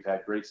 we've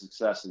had great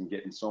success in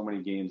getting so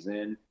many games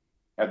in.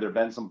 Have there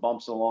been some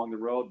bumps along the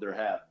road? There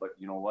have, but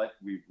you know what?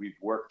 We've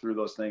worked through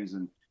those things,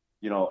 and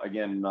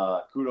again,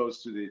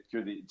 kudos to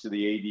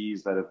the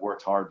ADs that have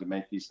worked hard to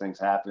make these things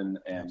happen.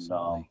 And,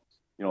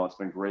 it's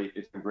been great.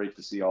 It's been great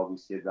to see all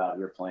these kids out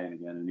here playing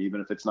again. And even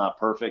if it's not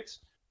perfect,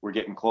 we're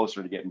getting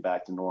closer to getting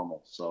back to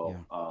normal. So,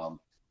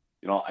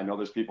 I know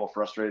there's people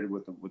frustrated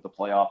with the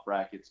playoff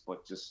brackets,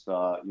 but just,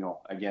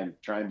 again,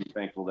 try and be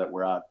thankful that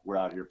we're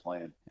out here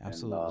playing.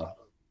 Absolutely.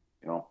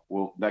 And,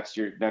 we'll next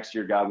year,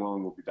 God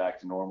willing, we'll be back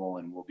to normal,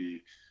 and we'll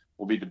be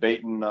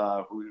debating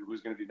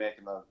who's going to be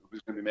making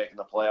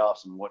the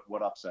playoffs and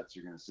what upsets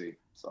you're going to see.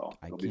 So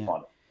it'll be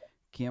fun.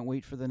 Can't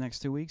wait for the next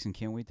 2 weeks, and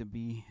can't wait to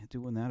be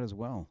doing that as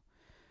well.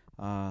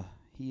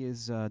 He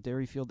is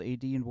Derryfield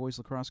AD and boys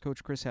lacrosse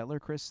coach Chris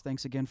Hetler. Chris,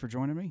 thanks again for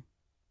joining me.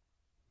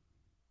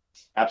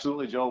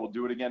 Absolutely, Joe. We'll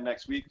do it again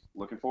next week.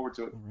 Looking forward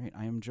to it. All right.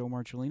 I am Joe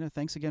Marcellina.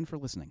 Thanks again for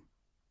listening.